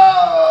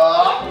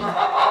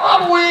 God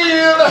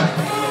will,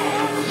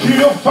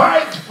 he'll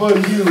fight for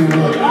you.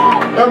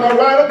 Am I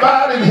right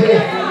about it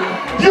here?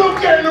 You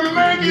can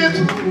make it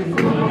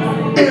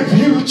if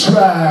you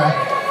try.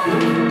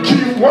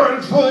 Keep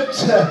one foot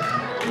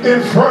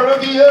in front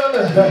of the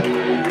other.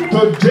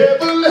 The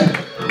devil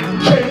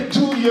can't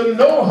do you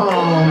no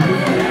harm.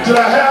 Did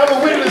I have a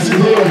witness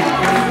in here?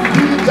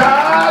 He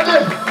died.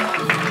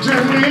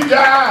 Didn't he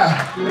die?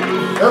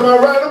 Am I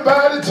right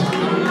about it?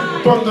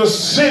 From the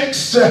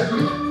 6th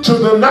to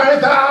the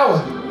 9th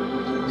hour,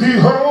 he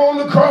hung on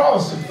the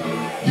cross.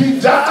 He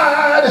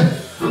died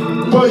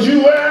for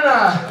you and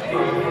I.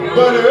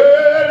 But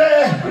early,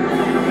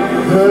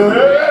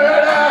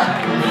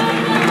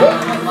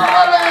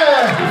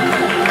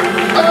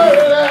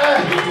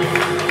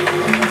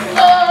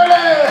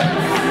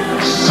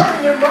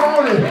 Sunday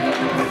morning,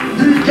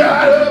 he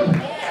got up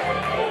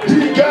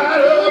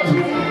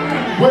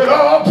with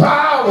all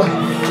power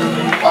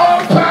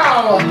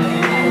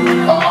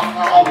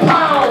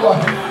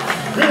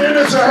in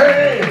his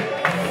hand.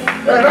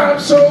 And I'm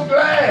so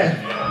glad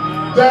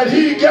that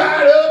he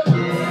got up.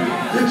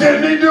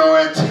 Didn't he do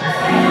it?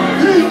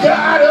 He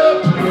got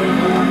up.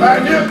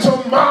 And if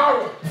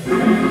tomorrow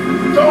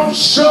don't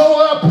show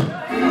up,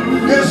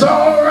 it's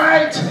all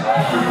right.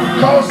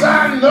 Because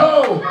I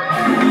know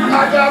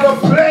I got a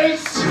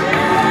place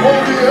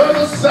on the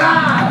other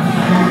side.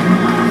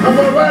 Am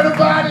I right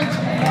about it?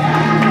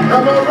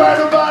 Am I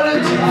right about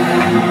it?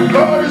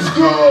 God is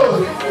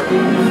good.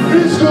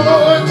 He's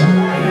good.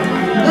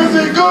 Is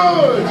he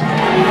good?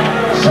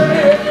 Say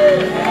it.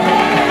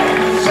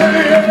 Say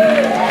it.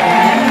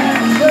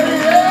 Say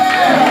it.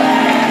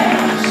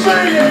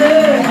 Say it.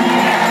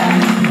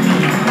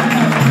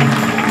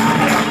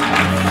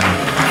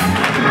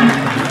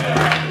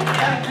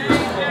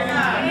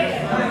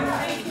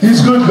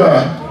 He's good,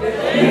 God.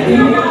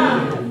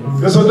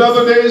 It's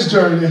another day's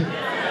journey,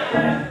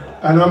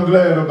 and I'm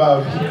glad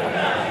about it.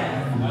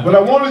 But I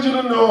wanted you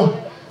to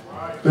know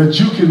that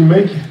you can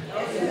make it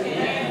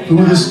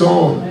through the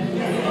storm.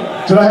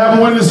 Did I have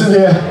a witness in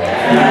here?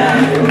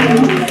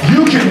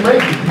 You can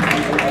make it.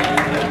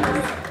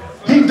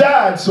 He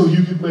died so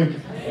you could make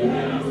it.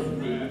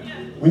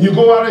 When you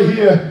go out of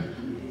here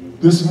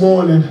this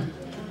morning,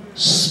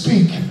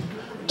 speak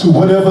to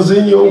whatever's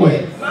in your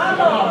way.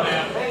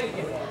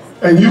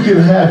 And you can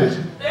have it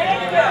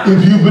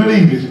if you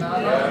believe it.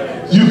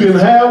 You can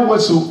have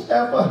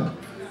whatsoever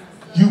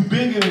you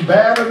big and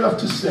bad enough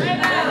to say.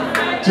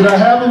 Did I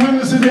have a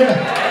witness in there?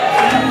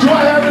 Do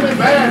I have any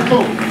bad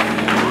folk?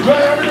 Do I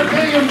have any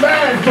big and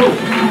bad folk?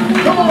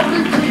 Come on,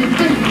 leap to your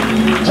feet.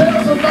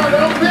 Tell somebody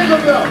I'm big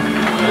enough.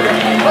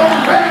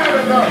 I'm bad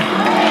enough.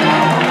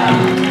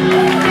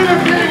 Any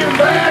big and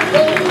bad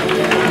folk?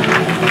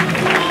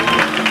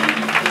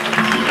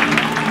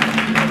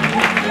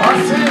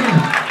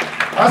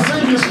 I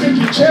seen you stick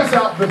your chest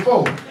out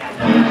before.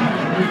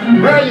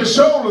 Round your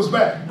shoulders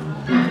back.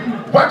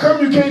 Why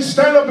come you can't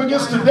stand up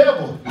against the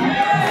devil?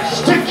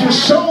 Stick your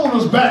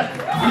shoulders back.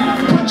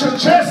 Put your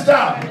chest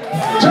out.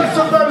 Tell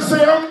somebody,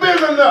 say, I'm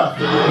big enough.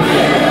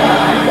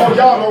 Oh,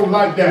 y'all don't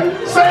like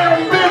that. Say,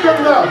 I'm big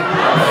enough.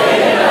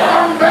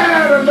 I'm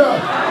bad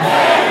enough.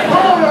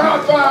 Come on,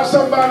 high five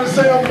somebody,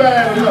 say, I'm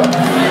bad enough.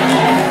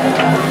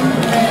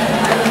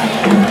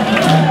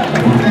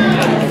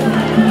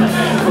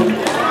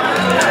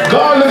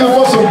 God looking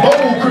for some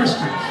bold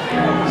Christians,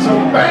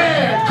 some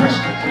bad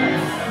Christians.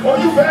 Oh,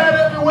 you bad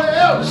everywhere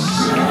else.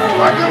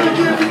 Why couldn't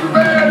you get you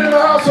bad in the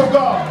house of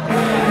God?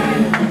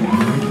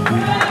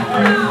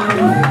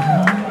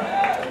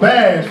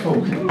 Bad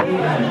folk.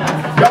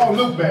 Y'all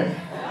look bad.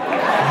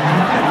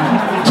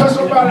 Touch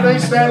somebody that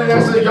ain't standing there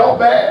and say, y'all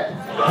bad.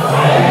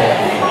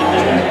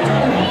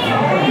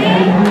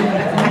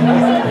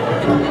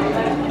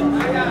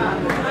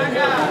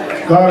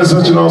 God is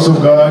such an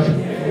awesome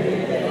God.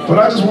 But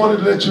I just wanted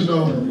to let you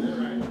know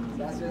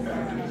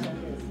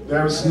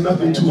there is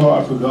nothing too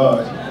hard for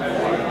God.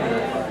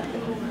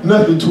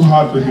 Nothing too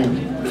hard for him.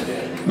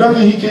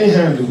 Nothing he can't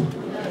handle.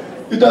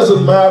 It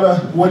doesn't matter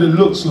what it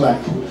looks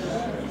like.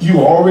 You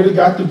already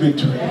got the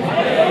victory.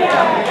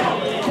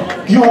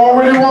 You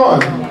already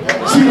won.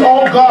 See,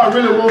 all God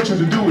really wants you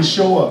to do is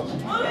show up.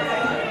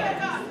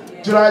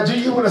 Did I do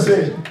you what I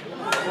said?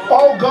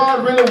 All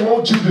God really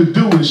wants you to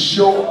do is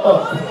show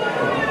up.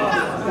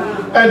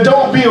 And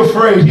don't be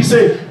afraid. He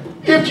said,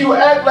 if you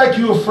act like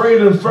you're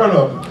afraid in front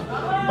of him,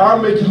 I'll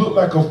make you look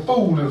like a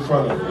fool in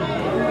front of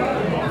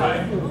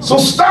him. So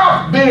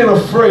stop being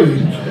afraid.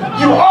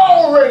 You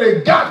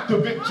already got the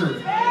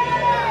victory.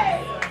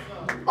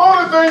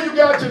 Only thing you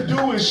got to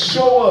do is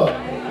show up.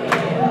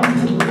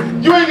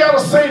 You ain't got to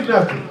say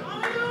nothing.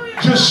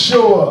 Just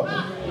show up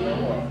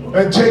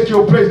and take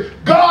your place.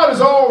 God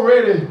has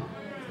already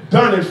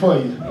done it for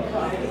you.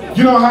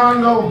 You know how I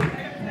know?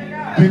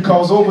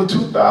 Because over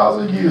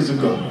 2,000 years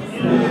ago,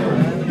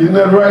 isn't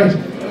that right?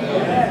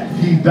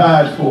 He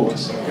died for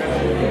us.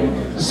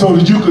 So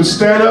that you could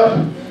stand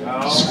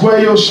up, square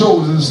your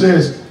shoulders and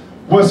says,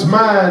 what's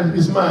mine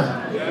is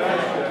mine.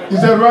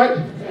 Is that right?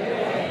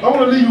 I want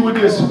to leave you with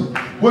this.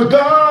 What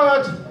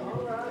God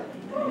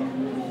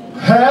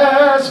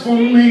has for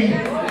me,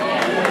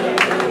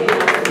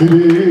 it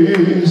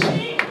is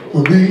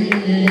for me.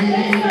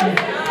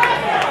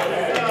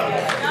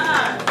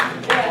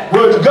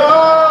 What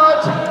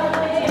God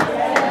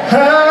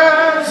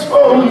has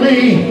for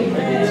me,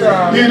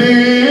 It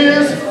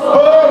is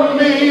for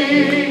me.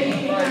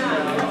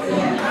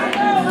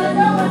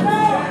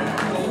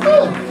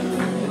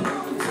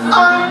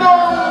 I know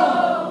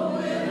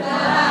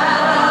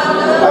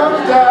I'm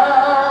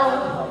down,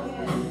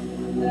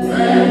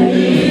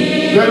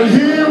 that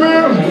He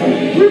will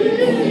bring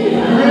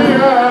me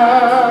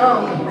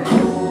out.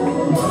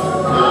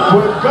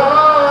 What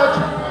God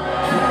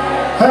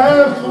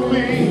has for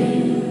me,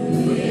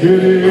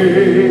 it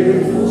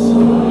is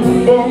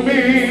for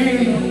me.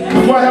 Do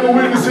I have a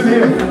witness in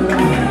here?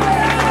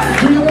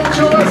 Do you want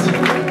yours?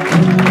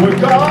 What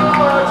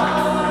God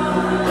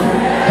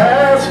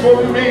has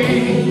for me,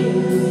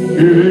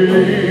 it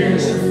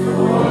is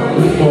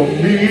for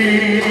me.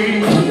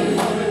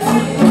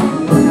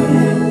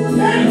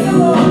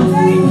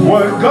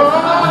 What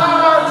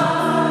God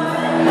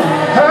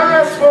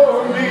has for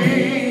me,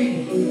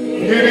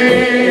 it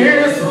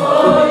is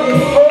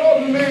for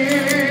me.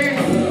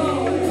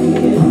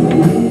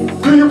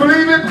 Do you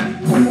believe it?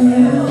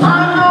 I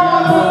know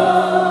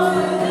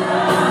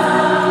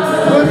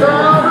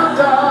without a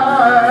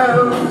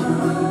doubt,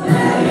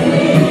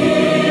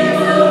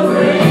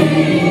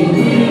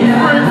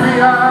 bring me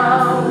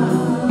out.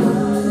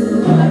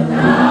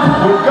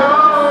 What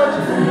God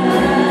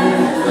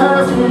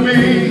has for me,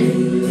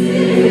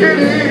 it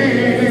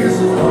is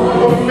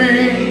for me.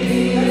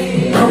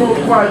 Come on,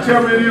 quiet,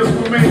 tell me it is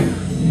for me.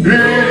 It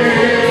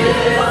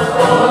is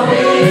for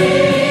me.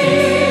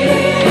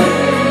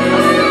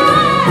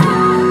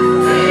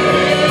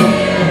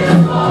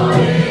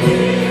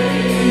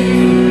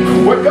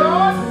 What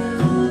God?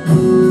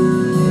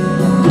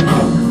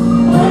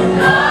 What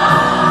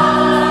God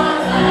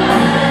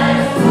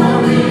has for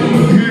me,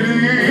 it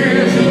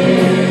is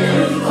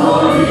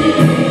for me.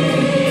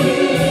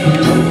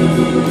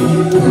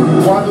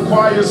 While the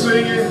choir is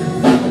singing,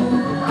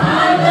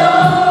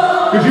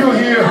 if you're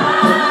here,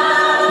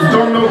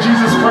 don't know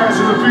Jesus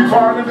Christ as a free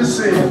pardon of his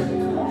sin,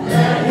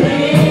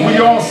 we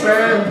all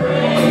stand.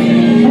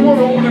 We want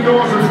to open the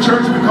doors of the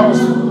church because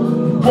we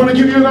want to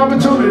give you an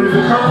opportunity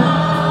to come.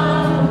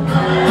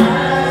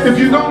 If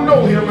you don't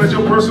know him as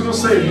your personal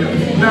Savior,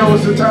 now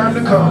is the time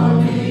to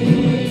come.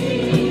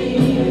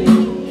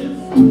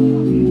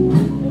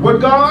 What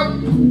God?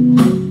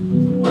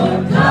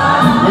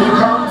 Will you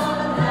come?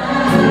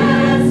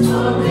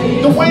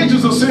 The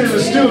wages of sin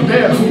is still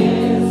death,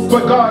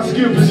 but God's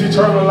gift is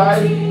eternal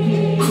life.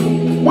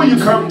 Will you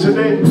come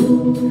today?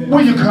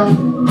 Will you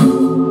come?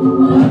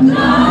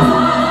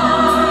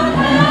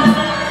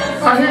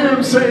 I hear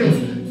him say,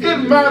 it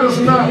matters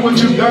not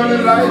what you've done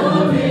in life.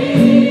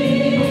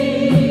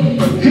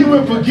 He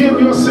will forgive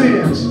your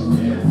sins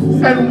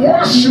and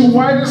wash you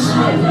white as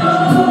snow,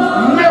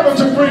 never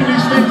to bring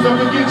these things up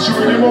against you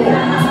anymore.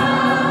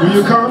 Will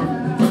you come?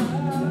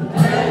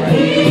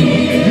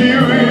 He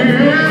will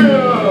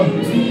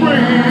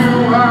bring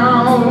you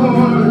out.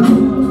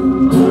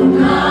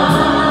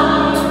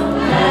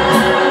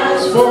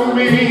 It's for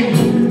me.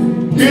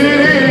 It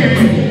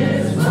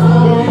is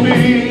for me.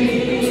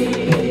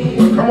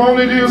 Come on,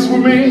 it is for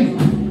me.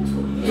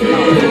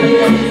 It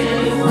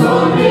is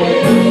for me.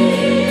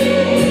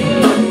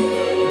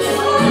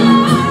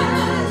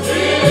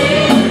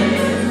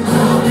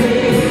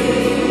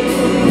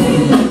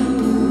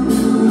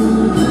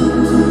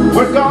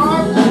 What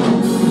God?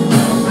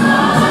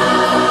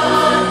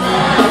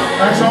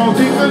 Ask all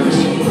deacons,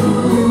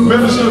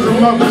 ministers, and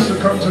mothers to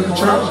come to the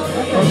church,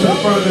 come to the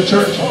front of the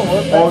church.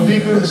 All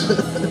deacons,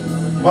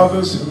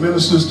 mothers, and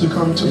ministers to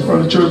come to the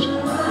front of the church.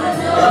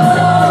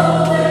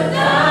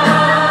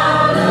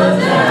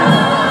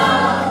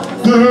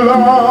 The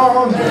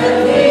Lord,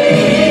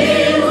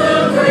 He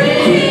will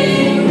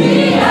bring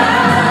me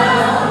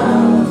out.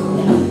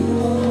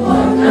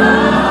 What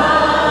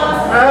God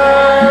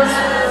has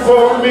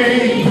for me,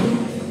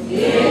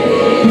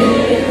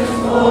 it is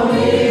for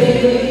me.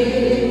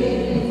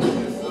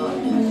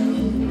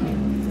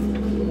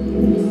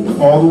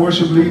 All the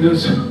worship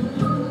leaders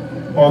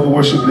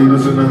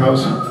in the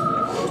house.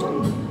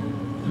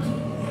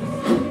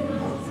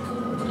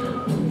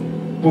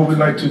 What we'd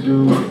like to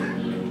do,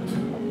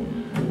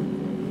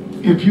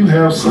 if you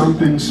have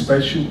something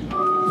special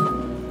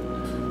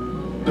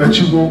that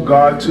you want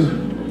God to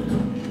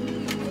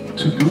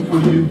do for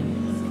you,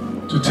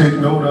 to take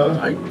note of,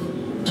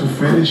 to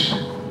finish,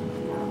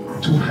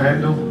 to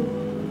handle,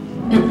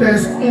 if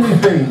there's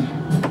anything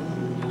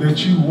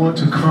that you want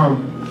to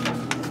come,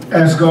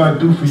 ask God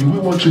to do for you, we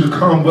want you to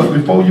come, but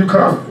before you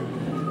come,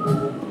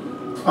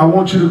 I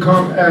want you to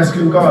come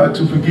asking God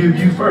to forgive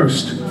you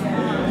first.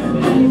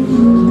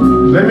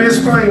 Let me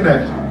explain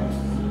that.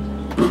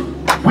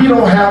 We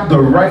don't have the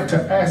right to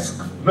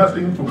ask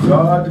nothing from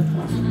God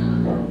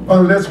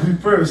unless we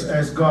first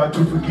ask God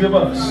to forgive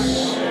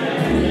us.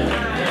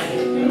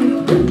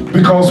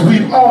 Because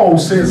we've all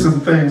said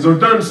some things or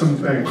done some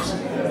things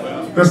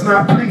that's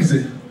not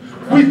pleasing.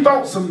 We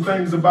thought some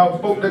things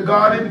about folk that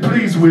God isn't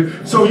pleased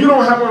with. So you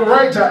don't have a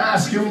right to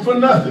ask him for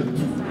nothing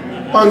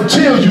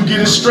until you get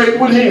it straight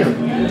with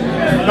him.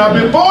 Now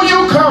before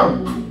you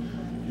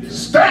come,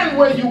 stand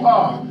where you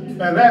are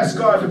and ask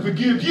God to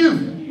forgive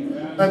you,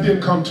 and then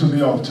come to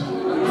the altar.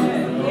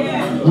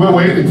 We're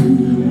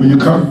waiting. Will you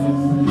come?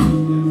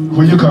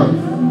 Will you come?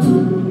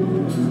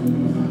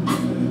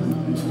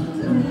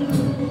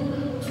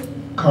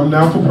 Come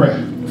now for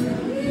prayer.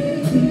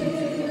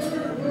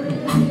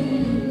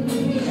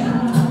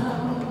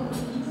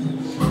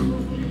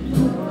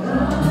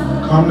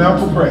 Come now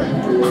for prayer.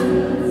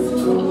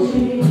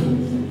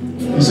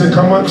 He said,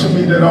 come unto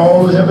me that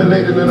all heavy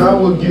laden, and I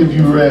will give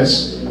you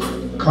rest.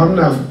 Come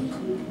now.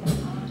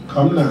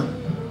 Come now.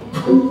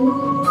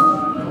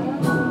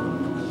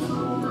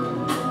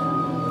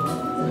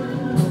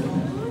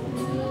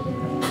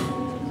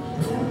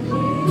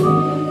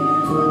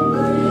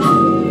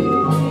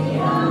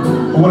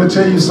 I want to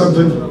tell you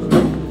something.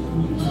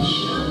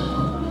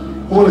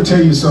 I want to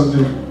tell you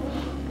something.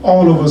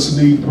 All of us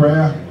need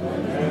prayer.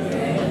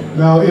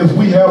 Now, if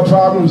we have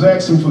problems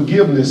asking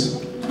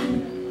forgiveness,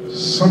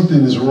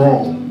 something is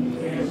wrong.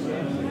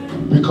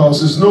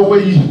 Because there's no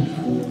way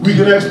we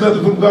can ask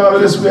nothing from God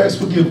unless we ask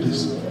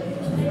forgiveness.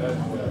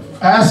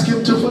 Ask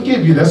Him to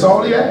forgive you. That's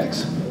all He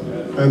asks.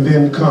 And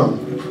then come.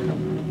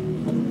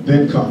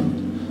 Then come.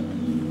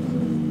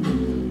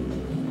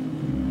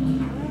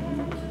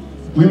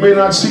 We may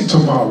not see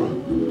tomorrow,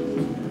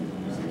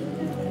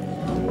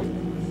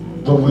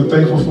 but we're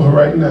thankful for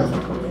right now.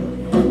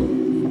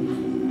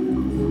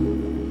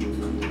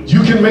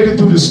 You can make it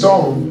through the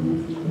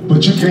storm,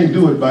 but you can't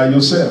do it by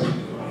yourself.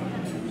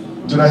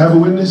 Did I have a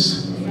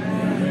witness?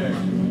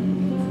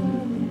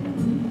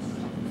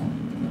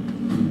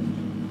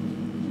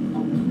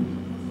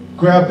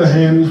 Grab the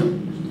hand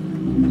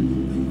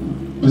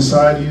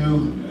beside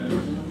you.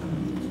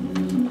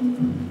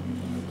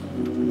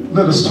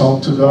 Let us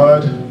talk to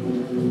God.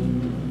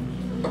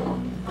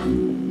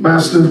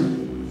 Master,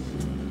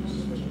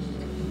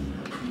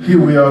 here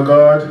we are,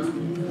 God.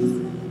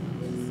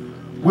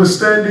 We're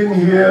standing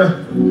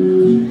here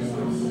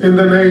in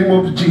the name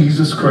of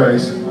Jesus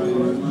Christ.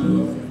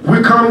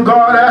 We come,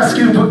 God,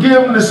 asking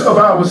forgiveness of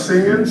our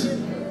sins.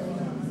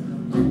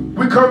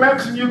 We come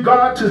asking you,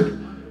 God, to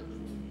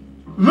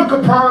look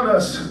upon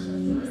us.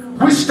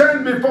 We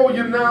stand before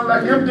you now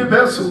like empty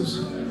vessels,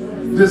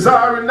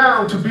 desiring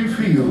now to be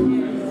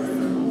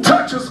filled.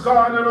 Touch us,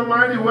 God, in a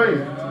mighty way.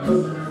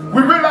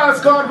 We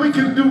realize, God, we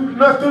can do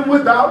nothing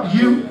without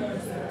you.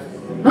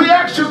 We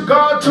ask you,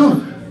 God,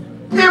 to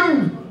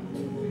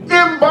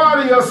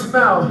embody us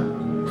now.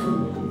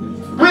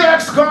 We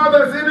ask, God,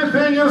 that there's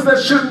anything else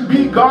that shouldn't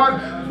be, God,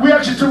 we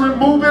ask you to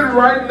remove it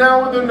right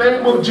now in the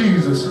name of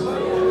Jesus.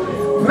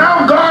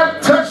 Now,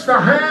 God, touch the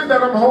hand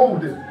that I'm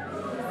holding.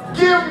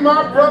 Give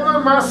my brother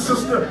and my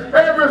sister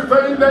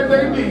everything that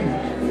they need.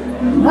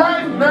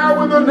 Right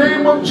now in the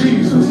name of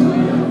Jesus.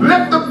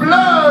 Let the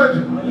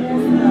blood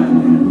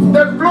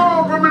that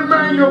flows from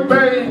Emmanuel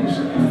veins,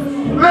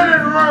 let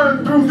it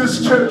run through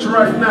this church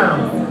right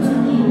now.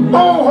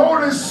 Oh,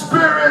 Holy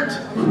Spirit,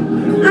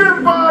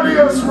 embody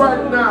us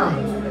right now.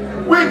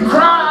 We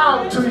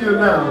cry out to you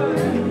now.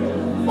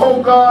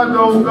 Oh God,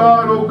 oh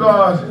God, oh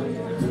God.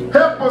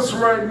 Help us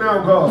right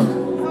now, God.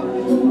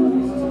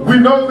 We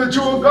know that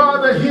you're a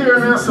God that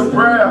hears and answers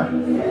prayer.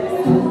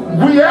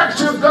 We ask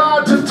you,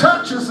 God, to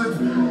touch us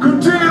and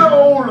continue to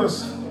hold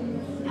us.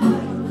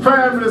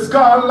 Families,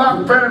 God,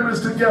 lock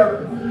families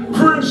together.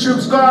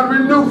 Friendships, God,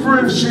 renew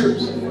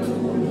friendships.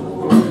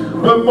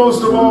 But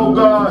most of all,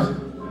 God,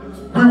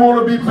 we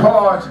want to be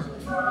part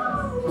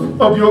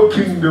of your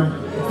kingdom.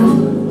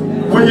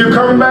 When you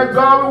come back,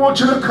 God, we want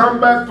you to come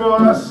back for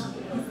us,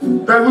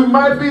 that we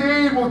might be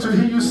able to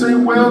hear you say,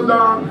 well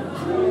done,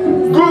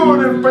 good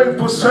and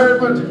faithful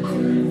servant.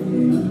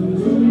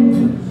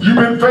 You've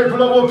been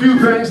faithful over a few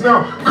things.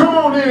 Now, come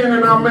on in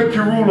and I'll make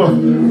you ruler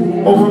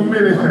over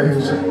many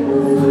things.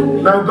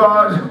 Now,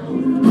 God,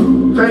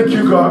 thank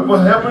you, God, for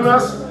helping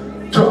us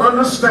to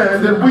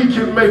understand that we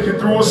can make it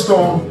through a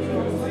storm.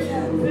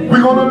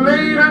 We're going to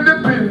lean and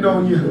depend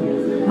on you.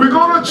 We're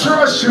going to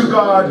trust you,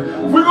 God.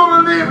 We're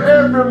going to leave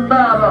every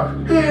matter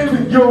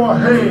in your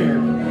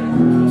hand.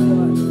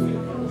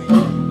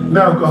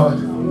 Now, God,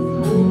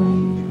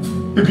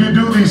 if you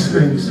do these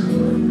things,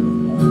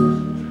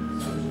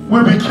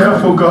 we'll be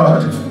careful,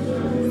 God,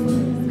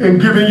 in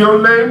giving your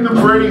name the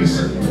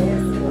praise.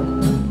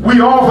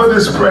 We offer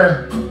this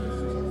prayer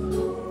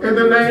in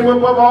the name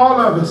above all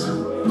others,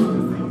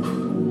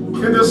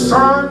 in the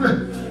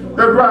sun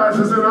that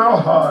rises in our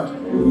heart.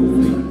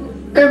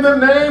 In the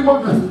name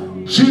of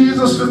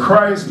Jesus the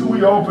Christ, do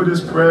we offer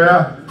this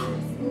prayer.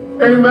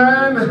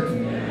 Amen.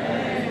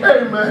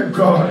 Amen,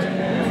 God.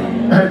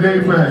 And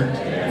amen.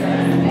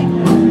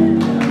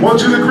 I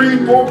want you to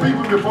greet 4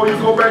 people before you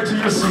go back to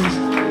your seats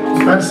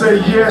and say,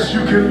 yes,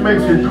 you can make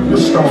it through the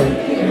storm.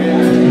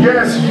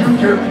 Yes, you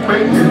can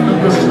make it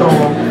through the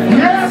storm.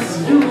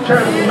 Yes, you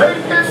can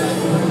make it.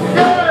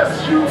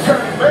 Yes, you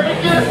can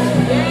make it.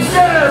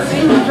 Yes,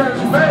 you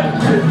can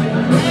make it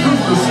through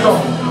the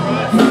storm.